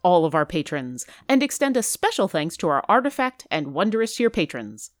appreciate all of our patrons, and extend a special thanks to our Artifact and Wondrous Tier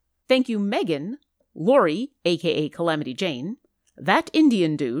patrons. Thank you Megan, Lori, aka Calamity Jane, That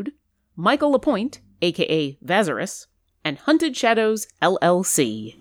Indian Dude, Michael Lapointe, aka Vazarus, and Hunted Shadows, LLC.